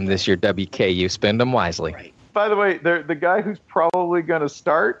 points a game this year, WKU. Spend them wisely. Right. By the way, the guy who's probably going to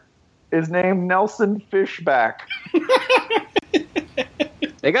start is named Nelson Fishback.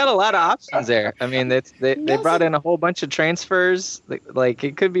 They got a lot of options there. I mean, they brought in a whole bunch of transfers. Like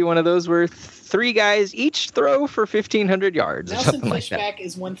it could be one of those where 3 guys each throw for 1,500 yards or something like that. Nelson Fishback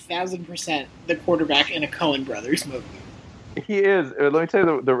is 1,000% the quarterback in a Coen Brothers movie. He is. Let me tell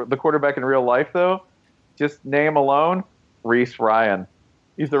you the quarterback in real life, though. Just name alone, Reese Ryan.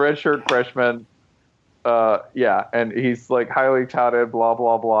 He's the redshirt freshman. And he's like highly touted, blah,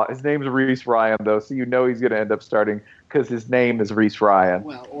 blah, blah. His name's Reese Ryan, though, so you know he's going to end up starting because his name is Reese Ryan.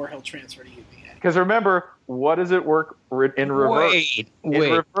 Well, or he'll transfer to UVA. Because remember, what does it work in reverse? Wait. In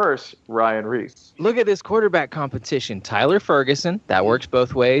reverse, Ryan Reese. Look at this quarterback competition. Tyler Ferguson, that works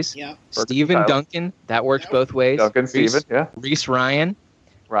both ways. Yep. Steven Duncan, that works both ways. Duncan Steven, yeah. Reese Ryan.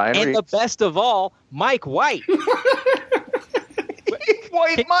 And Reese. The best of all, Mike White.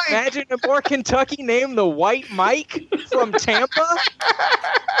 White Mike. Imagine a more Kentucky name, the White Mike from Tampa.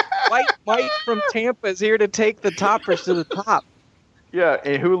 White Mike from Tampa is here to take the toppers to the top. Yeah,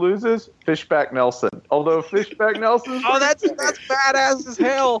 and who loses? Fishback Nelson. Although Fishback Nelson. Oh, that's badass as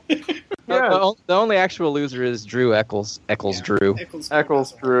hell. Yeah. The only actual loser is Drew Eccles. Drew.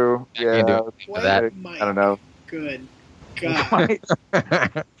 Eccles Drew. Yeah. That. I don't know. Good. God.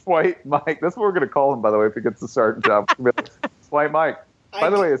 White Mike. That's what we're going to call him, by the way, if he gets the starting job. White Mike. By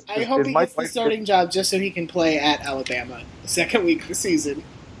the way, I hope he gets the starting job just so he can play at Alabama the second week of the season,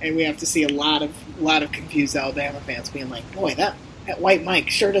 and we have to see a lot of confused Alabama fans being like, "Boy, that White Mike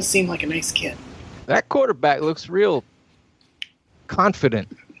sure does seem like a nice kid." That quarterback looks real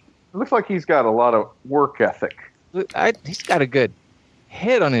confident. It looks like he's got a lot of work ethic. He's got a good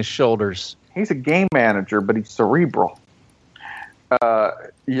head on his shoulders. He's a game manager, but he's cerebral.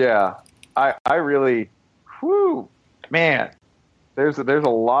 Yeah, I really, man. There's a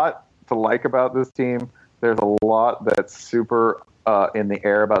lot to like about this team. There's a lot that's super in the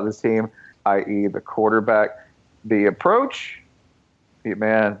air about this team, i.e. the quarterback. The approach, the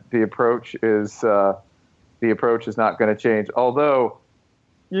approach is not going to change. Although,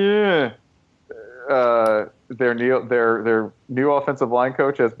 their new offensive line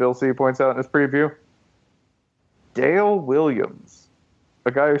coach, as Bill C. points out in his preview, Dale Williams,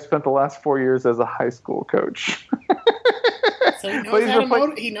 a guy who spent the last 4 years as a high school coach. So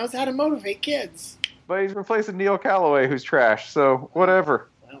he knows how to motivate kids. But he's replacing Neil Callaway, who's trash. So whatever.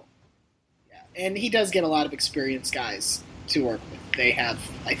 Well, yeah, and he does get a lot of experienced guys to work with. They have,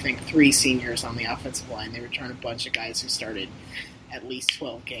 I think, 3 seniors on the offensive line. They return a bunch of guys who started at least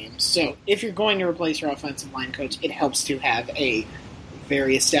 12 games. So if you're going to replace your offensive line coach, it helps to have a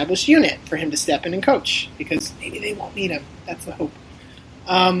very established unit for him to step in and coach, because maybe they won't need him. That's the hope.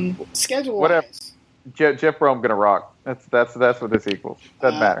 Schedule-wise. Jeff Rome going to rock. That's what this equals.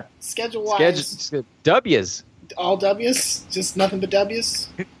 Doesn't matter. Schedule-wise. W's. All W's? Just nothing but W's?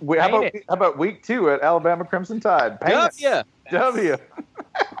 How about week 2 at Alabama Crimson Tide? W.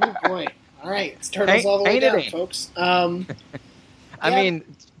 Oh, boy. All right. It's Turtles all the way down, folks. I mean,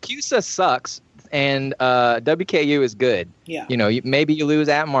 CUSA sucks, and WKU is good. Yeah. You know, maybe you lose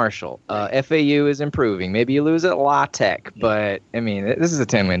at Marshall. FAU is improving. Maybe you lose at La Tech. But, I mean, this is a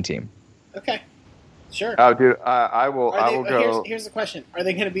 10-win team. Okay. Sure. Oh, dude, I will go. Here's the question. Are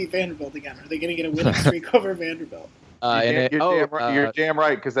they going to beat Vanderbilt again? Are they going to get a winning streak over Vanderbilt? You're damn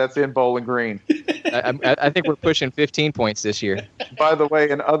right, because that's in Bowling Green. I think we're pushing 15 points this year. By the way,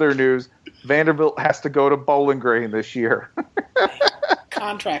 in other news, Vanderbilt has to go to Bowling Green this year.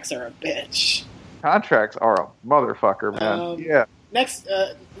 Contracts are a bitch. Contracts are a motherfucker, man. Yeah. Next,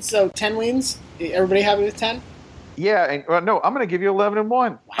 so 10 wins. Everybody happy with 10? Yeah, and no, I'm going to give you 11-1.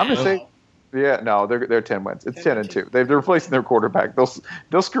 Wow. I'm going to say. Yeah, no, they're 10 wins. It's 10-2. They're replacing their quarterback.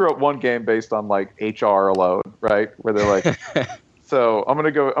 They'll screw up one game based on like HR alone, right? Where they're like, so I'm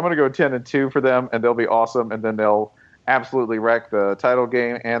gonna go 10-2 for them, and they'll be awesome, and then they'll absolutely wreck the title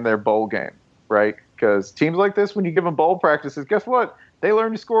game and their bowl game, right? Because teams like this, when you give them bowl practices, guess what? They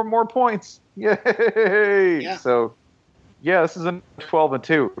learn to score more points. Yay! Yeah. So, yeah, this is a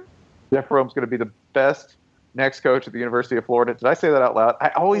 12-2. Jeff Rome's going to be the best next coach at the University of Florida. Did I say that out loud? I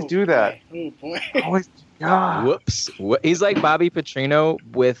always do that. Oh, boy. Whoops. He's like Bobby Petrino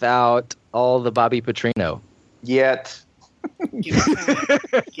without all the Bobby Petrino. Yet. Give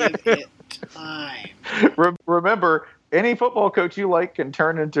it time. Remember, any football coach you like can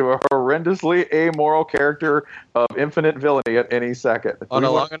turn into a horrendously amoral character of infinite villainy at any second. On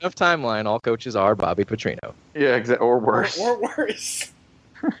a long enough timeline, all coaches are Bobby Petrino. Yeah, exactly. Or worse. Or worse.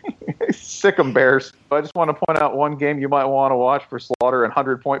 Sick 'em Bears. I just want to point out one game you might want to watch for slaughter and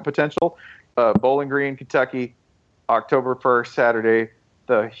 100-point potential. Bowling Green, Kentucky, October 1st, Saturday.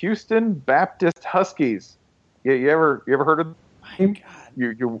 The Houston Baptist Huskies. You ever heard of them? My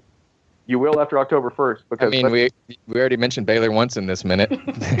God. You will after October 1st. Because I mean, we already mentioned Baylor once in this minute.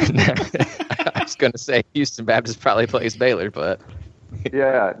 I was going to say Houston Baptist probably plays Baylor, but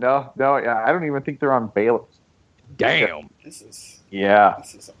yeah, no, I don't even think they're on Baylor. Damn. This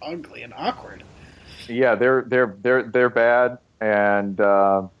is ugly and awkward. Yeah, they're bad, and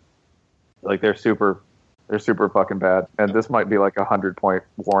like they're super fucking bad, and this might be like a 100-point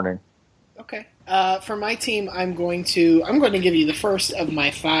warning. Okay. For my team, I'm going to give you the first of my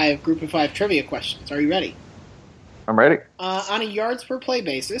 5 group of 5 trivia questions. Are you ready? I'm ready. On a yards per play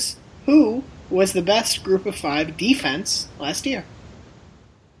basis, who was the best group of 5 defense last year?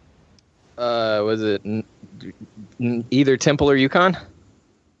 Was it either Temple or UConn?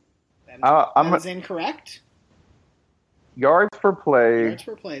 That is incorrect. Yards per play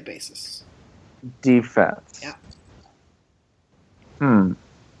basis. Defense. Yeah. I'm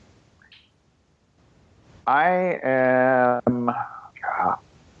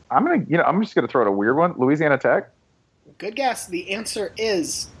just gonna throw out a weird one. Louisiana Tech. Good guess. The answer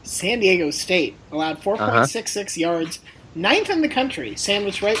is San Diego State. Allowed 4.66 yards, 9th in the country,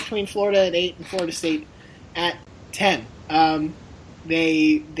 sandwiched right between Florida at 8 and Florida State at 10.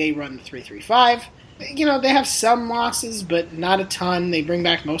 They run 3-3-5. You know, they have some losses, but not a ton. They bring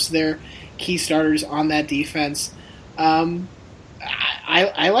back most of their key starters on that defense.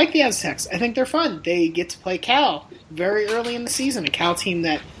 I like the Aztecs. I think they're fun. They get to play Cal very early in the season, a Cal team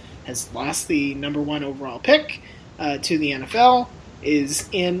that has lost the number 1 overall pick to the NFL. Is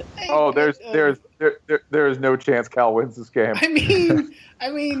in. There is no chance Cal wins this game. I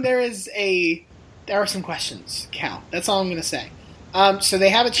mean, there are some questions, Cal. That's all I'm going to say. So they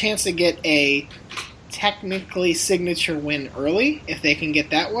have a chance to get a technically signature win early if they can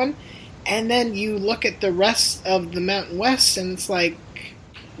get that one, and then you look at the rest of the Mountain West, and it's like,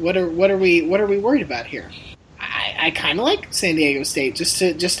 what are we worried about here? I kind of like San Diego State just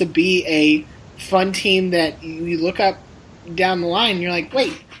to be a fun team that you look up down the line, and you're like,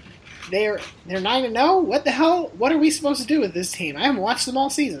 wait, they're 9-0. What the hell? What are we supposed to do with this team? I haven't watched them all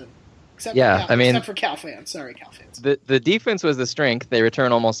season. Except for Cal fans. Sorry, Cal fans. The defense was the strength. They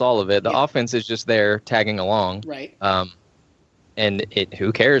return almost all of it. The offense is just there tagging along. Right. And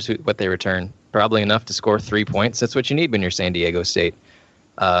who cares what they return? probably enough to score 3 points. That's what you need when you're San Diego State.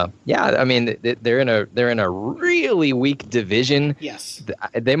 Yeah, I mean, they're in a really weak division. Yes.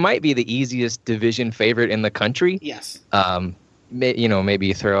 They might be the easiest division favorite in the country. Yes. Maybe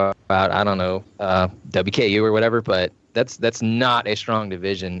you throw out, I don't know, WKU or whatever, but that's not a strong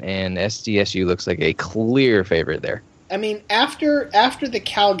division, and SDSU looks like a clear favorite there. I mean, after the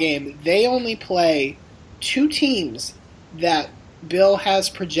Cal game, they only play 2 teams that Bill has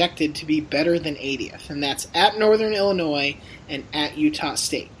projected to be better than 80th, and that's at Northern Illinois and at Utah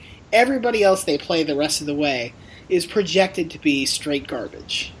State. Everybody else they play the rest of the way is projected to be straight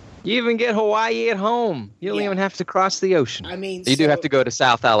garbage. You even get Hawaii at home. You don't even have to cross the ocean. I mean, you do have to go to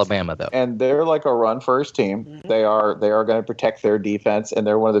South Alabama, though. And they're like a run-first team. Mm-hmm. They are going to protect their defense, and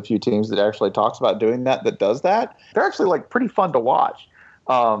they're one of the few teams that actually talks about doing that does that. They're actually like pretty fun to watch.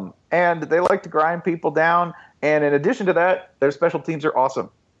 And they like to grind people down. And in addition to that, their special teams are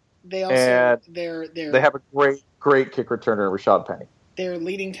awesome. They also they have a great kick returner, Rashad Penny. Their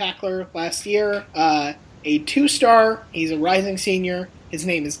leading tackler last year, a 2-star. He's a rising senior. His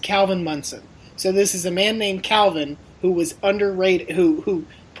name is Calvin Munson. So this is a man named Calvin who was underrated, who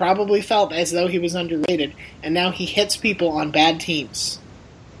probably felt as though he was underrated, and now he hits people on bad teams,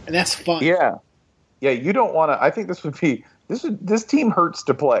 and that's fun. Yeah. You don't want to. I think this team hurts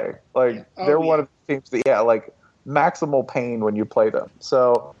to play. Like they're one of the teams that like maximal pain when you play them.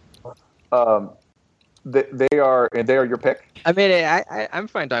 So, they are your pick. I mean, I'm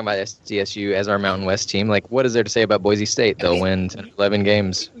fine talking about SDSU as our Mountain West team. Like, what is there to say about Boise State? They'll win 11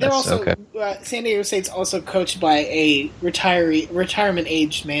 games. They're also okay. San Diego State's also coached by a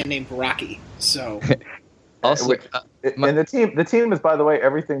retirement-aged man named Rocky. So, also, and the team is, by the way,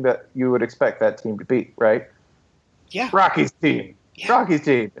 everything that you would expect that team to be, right? Yeah, Rocky's team. Yeah. Rocky's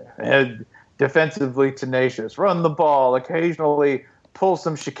team. And defensively tenacious, run the ball, occasionally pull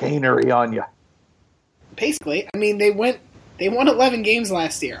some chicanery on you. Basically, I mean, they won 11 games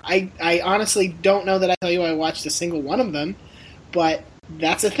last year. I honestly don't know that I tell you I watched a single one of them, but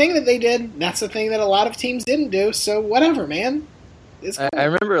that's a thing that they did. That's a thing that a lot of teams didn't do, so whatever, man. It's cool. I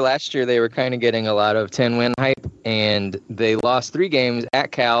remember last year they were kind of getting a lot of 10-win hype, and they lost 3 games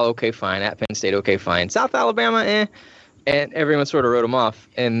at Cal, okay, fine, at Penn State, okay, fine. South Alabama, and everyone sort of wrote them off,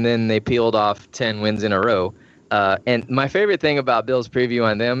 and then they peeled off 10 wins in a row. And my favorite thing about Bill's preview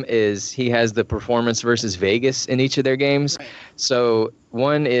on them is he has the performance versus Vegas in each of their games. Right. So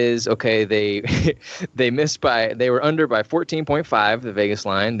one is, okay, they were under by 14.5, the Vegas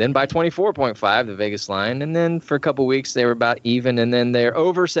line, then by 24.5, the Vegas line, and then for a couple weeks they were about even, and then they're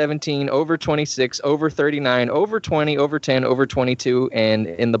over 17, over 26, over 39, over 20, over 10, over 22, and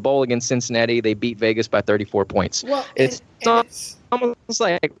in the bowl against Cincinnati, they beat Vegas by 34 points. Well, it's almost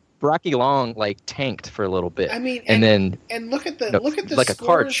like Rocky Long tanked for a little bit. I mean, and look at the like scores, a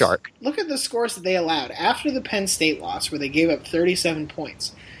card shark. Look at the scores that they allowed after the Penn State loss, where they gave up 37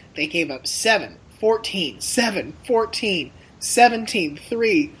 points. They gave up 7, 14, 7, 14, 17,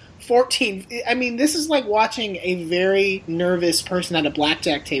 3, 14. I mean, this is like watching a very nervous person at a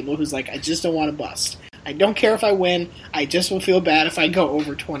blackjack table who's like, I just don't want to bust. I don't care if I win. I just will feel bad if I go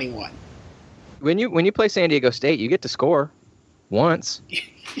over 21. When you play San Diego State, you get to score once.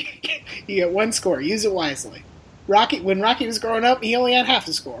 You get one score. Use it wisely. When Rocky was growing up, he only had half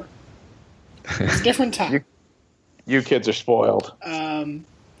the score. It's a different time. You kids are spoiled.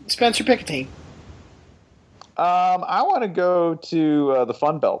 Spencer, pick a team. I want to go to the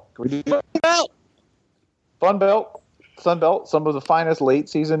Fun Belt. Can we do Fun Belt? Sun Belt, some of the finest late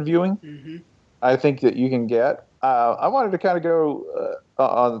season viewing. Mm-hmm. I think that you can get. I wanted to kind of go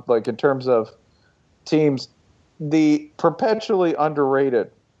on in terms of teams. The perpetually underrated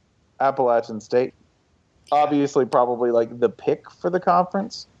Appalachian State, obviously probably the pick for the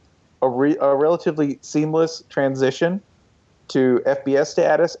conference, a relatively seamless transition to FBS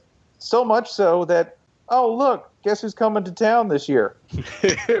status, so much so that, oh, look, guess who's coming to town this year?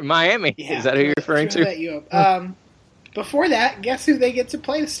 Miami. Yeah, is that who you're referring to? Before that, guess who they get to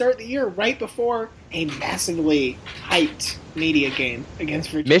play to start the year right before a massively hyped media game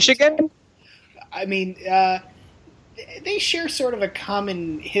against Virginia Michigan? Tech? I mean, they share sort of a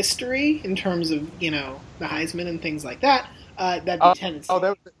common history in terms of, the Heisman and things like that. That'd be Tennessee.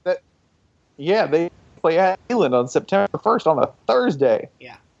 They play at England on September 1st on a Thursday.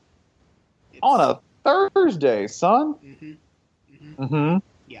 Yeah. On a Thursday, son. Mm-hmm. Mm-hmm.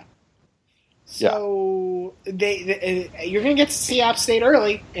 Yeah. So you're going to get to see App State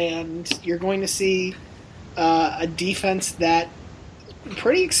early, and you're going to see a defense that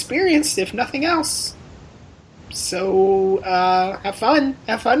pretty experienced, if nothing else. So have fun,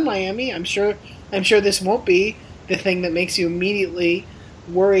 Miami. I'm sure this won't be the thing that makes you immediately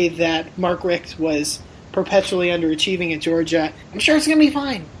worry that Mark Richt was perpetually underachieving at Georgia. I'm sure it's going to be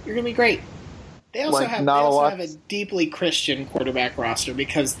fine. You're going to be great. They also have a deeply Christian quarterback roster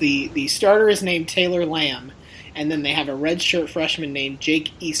because the starter is named Taylor Lamb, and then they have a redshirt freshman named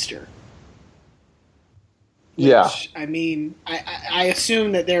Jake Easter. Which, I mean, I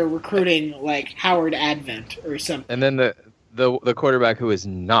assume that they're recruiting like Howard Advent or something. And then the quarterback who is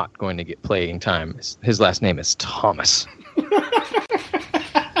not going to get playing time, his last name is Thomas.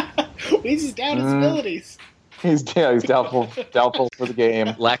 He's just down his abilities. He's doubtful for the game.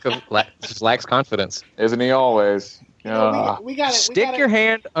 Just lacks confidence. Isn't he always? Stick your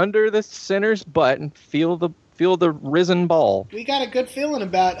hand under the center's butt and feel the risen ball. We got a good feeling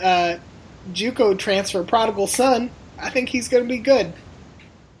about JUCO transfer prodigal son. I think he's going to be good.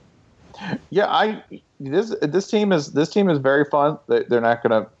 Yeah, this team is very fun. They're not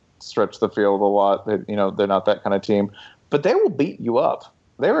going to stretch the field a lot. They're not that kind of team, but they will beat you up.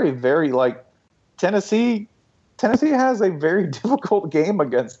 They're a very Tennessee has a very difficult game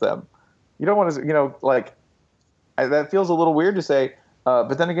against them. You don't want to, that feels a little weird to say.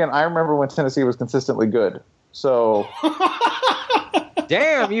 But then again, I remember when Tennessee was consistently good. So,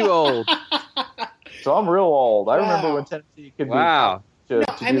 damn, you old. So I'm real old. I remember when Tennessee could do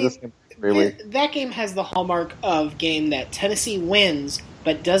this game. Really. That game has the hallmark of game that Tennessee wins,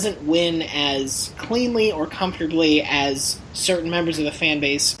 but doesn't win as cleanly or comfortably as certain members of the fan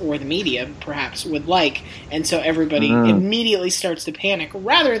base or the media perhaps would like, and so everybody immediately starts to panic,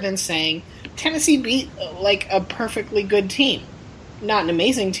 rather than saying Tennessee beat a perfectly good team. Not an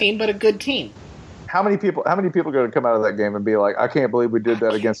amazing team, but a good team. How many people are going to come out of that game and be like, I can't believe we did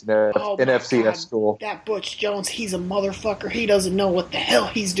that against an FCS school? That Butch Jones, he's a motherfucker. He doesn't know what the hell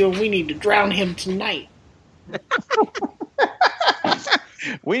he's doing. We need to drown him tonight.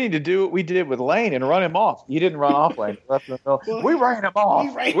 We need to do what we did with Lane and run him off. You didn't run off Lane. We ran him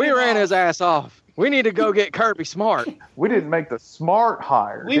off. We ran his ass off. We need to go get Kirby Smart. We didn't make the smart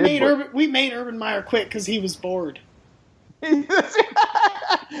hire. We made Urban Meyer quit because he was bored.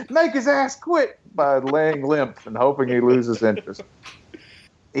 Make his ass quit by laying limp and hoping he loses interest.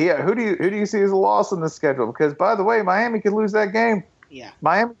 Yeah, who do you see as a loss in the schedule? Because, by the way, Miami could lose that game. Yeah.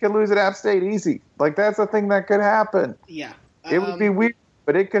 Miami could lose at App State easy. That's a thing that could happen. Yeah. It would be weird,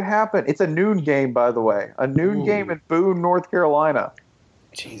 but it could happen. It's a noon game, by the way. A noon game in Boone, North Carolina.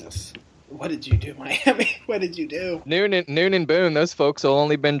 Jesus. What did you do, Miami? What did you do? Noon in Boone, those folks have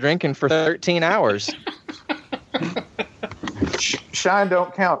only been drinking for 13 hours. Shine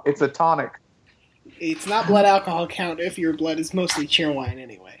don't count. It's a tonic. It's not blood alcohol count if your blood is mostly cheerwine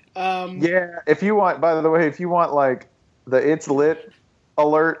anyway. Yeah, if you want the It's Lit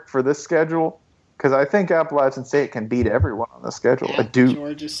alert for this schedule, because I think Appalachian State can beat everyone on the schedule.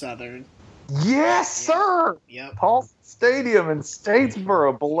 Georgia Southern. Yes, sir. Yep. Paulson Stadium in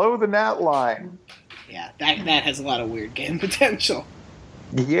Statesboro, below the gnat line. Yeah, that has a lot of weird game potential.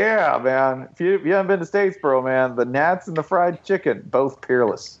 Yeah, man. If you haven't been to Statesboro, man, the Nats and the fried chicken, both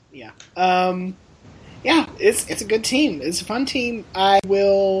peerless. Yeah. Yeah, it's a good team. It's a fun team. I'm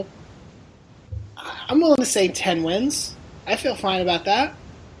willing to say 10 wins. I feel fine about that.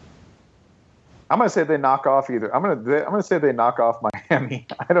 I'm going to say they knock off either. I'm going to say they knock off Miami.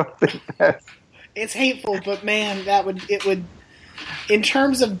 I don't think that's... It's hateful, but man, it would in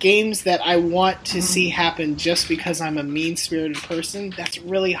terms of games that I want to see happen just because I'm a mean-spirited person, that's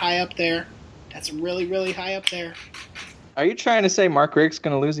really high up there. That's really, really high up there. Are you trying to say Mark Richt's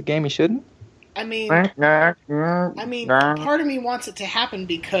going to lose a game he shouldn't? I mean, part of me wants it to happen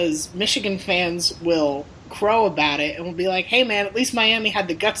because Michigan fans will crow about it and will be like, hey, man, at least Miami had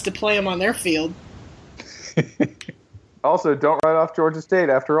the guts to play them on their field. Also, don't write off Georgia State.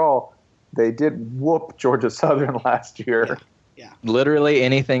 After all, they did whoop Georgia Southern last year. Yeah. Literally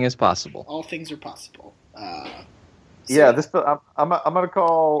anything is possible. All things are possible. Yeah, I'm gonna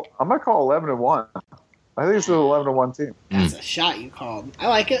call 11-1. I think it's an 11-1 team. That's a shot you called. I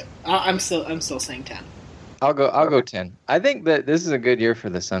like it. I'm still saying 10. I'll go 10. I think that this is a good year for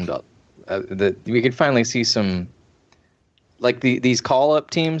the Sun Belt. That we could finally see some, these call-up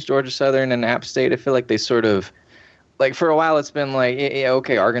teams, Georgia Southern and App State. I feel like they sort of, for a while it's been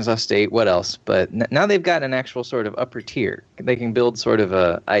okay, Arkansas State, what else? But now they've got an actual sort of upper tier. They can build sort of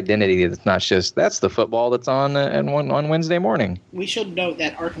a identity that's not just, that's the football that's on Wednesday morning. We should note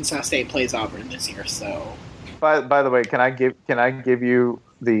that Arkansas State plays Auburn this year, so. By the way, can I give you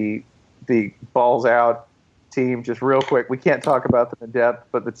the balls out team just real quick? We can't talk about them in depth,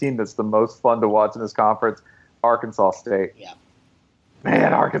 but the team that's the most fun to watch in this conference, Arkansas State. Yeah.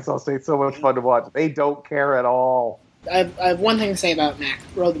 Man, Arkansas State's so much fun to watch. They don't care at all. I have one thing to say about Mac.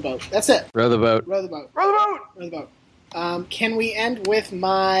 Row the boat. That's it. Row the boat. Row the boat. Row the boat. Row the boat. Can we end with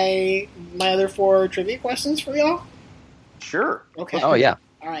my other 4 trivia questions for y'all? Sure. Okay. Oh, yeah.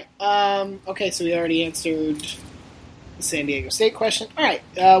 All right. Okay, so we already answered the San Diego State question. All right.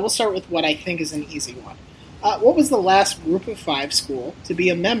 We'll start with what I think is an easy one. What was the last Group of 5 school to be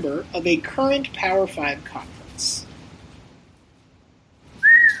a member of a current Power 5 conference?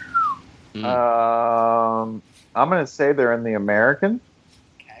 I'm going to say they're in the American.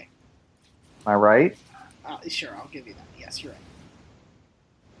 Okay. Am I right? Sure, I'll give you that. Yes, you're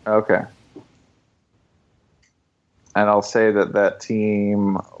right. Okay. And I'll say that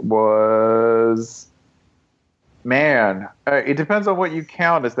team was... Man, it depends on what you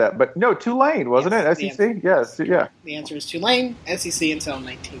count as that. But no, Tulane, wasn't it? SEC? Yes, yeah. The answer is Tulane, SEC until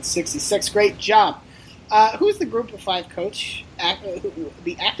 1966. Great job. Who's the Group of 5 coach,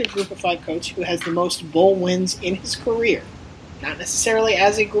 the active Group of 5 coach who has the most bowl wins in his career? Not necessarily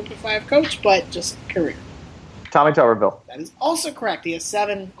as a Group of 5 coach, but just career. Tommy Tuberville. That is also correct. He has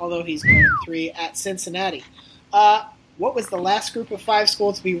 7, although he's going 3 at Cincinnati. What was the last Group of 5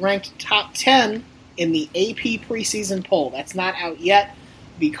 school to be ranked top 10 in the AP preseason poll? That's not out yet.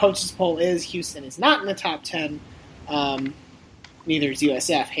 The coaches poll is. Houston is not in the top 10. Neither is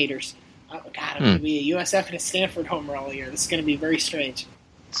USF. Haters. Oh, God, I'm going to be a USF and a Stanford homer all year. This is going to be very strange.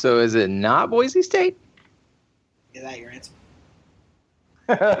 So is it not Boise State? Is that your answer?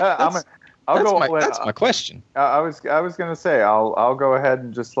 That's my question. I was going to say I'll go ahead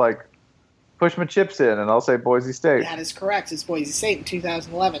and just push my chips in, and I'll say Boise State. That is correct. It's Boise State in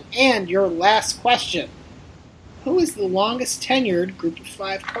 2011. And your last question: who is the longest tenured Group of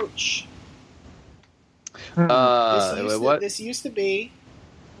 5 coach? This used to be.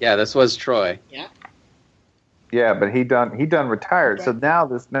 Yeah, this was Troy. Yeah. Yeah, but he done retired. But, so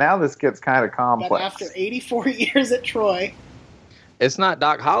now this gets kind of complex. But after 84 years at Troy, it's not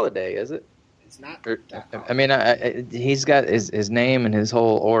Doc Holliday, is it? It's not. I mean, he's got his name and his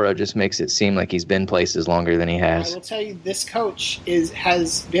whole aura just makes it seem like he's been places longer than he has. I will tell you, this coach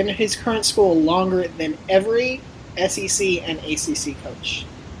has been at his current school longer than every SEC and ACC coach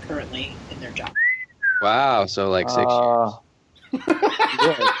currently in their job. Wow, so 6 years.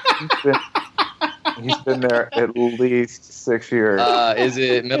 Yeah, he's been there at least 6 years. Is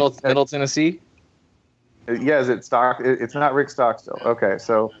it Middle Tennessee? Yeah, is it Stock? It's not Rick Stockstill. Okay,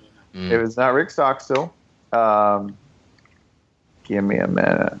 so if it's not Rick Stockstill, give me a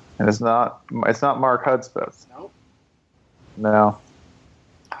minute. And it's not Mark Hudspeth. Nope. No.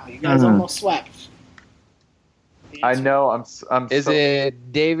 Oh, you guys almost swept. I know. I'm. Is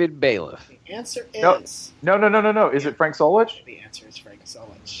it David Bailiff? The answer is no. Is it Frank Solich? The answer is Frank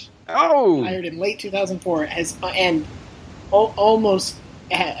Solich. Oh, hired in late 2004 and almost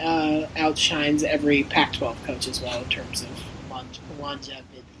outshines every Pac-12 coach as well in terms of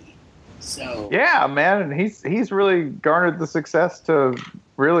longevity. So yeah, man, and he's really garnered the success to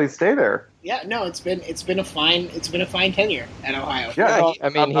really stay there. Yeah, no, it's been a fine tenure at Ohio. Yeah,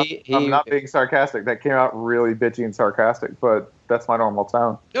 I'm not being sarcastic. That came out really bitchy and sarcastic, but that's my normal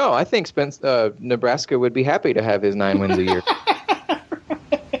tone. No, I think Nebraska would be happy to have his 9 wins a year.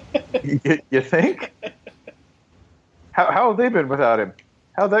 You think? How have they been without him?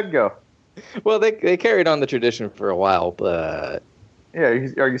 How'd that go? Well, they carried on the tradition for a while, but yeah,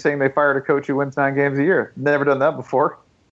 are you saying they fired a coach who wins 9 games a year? Never done that before.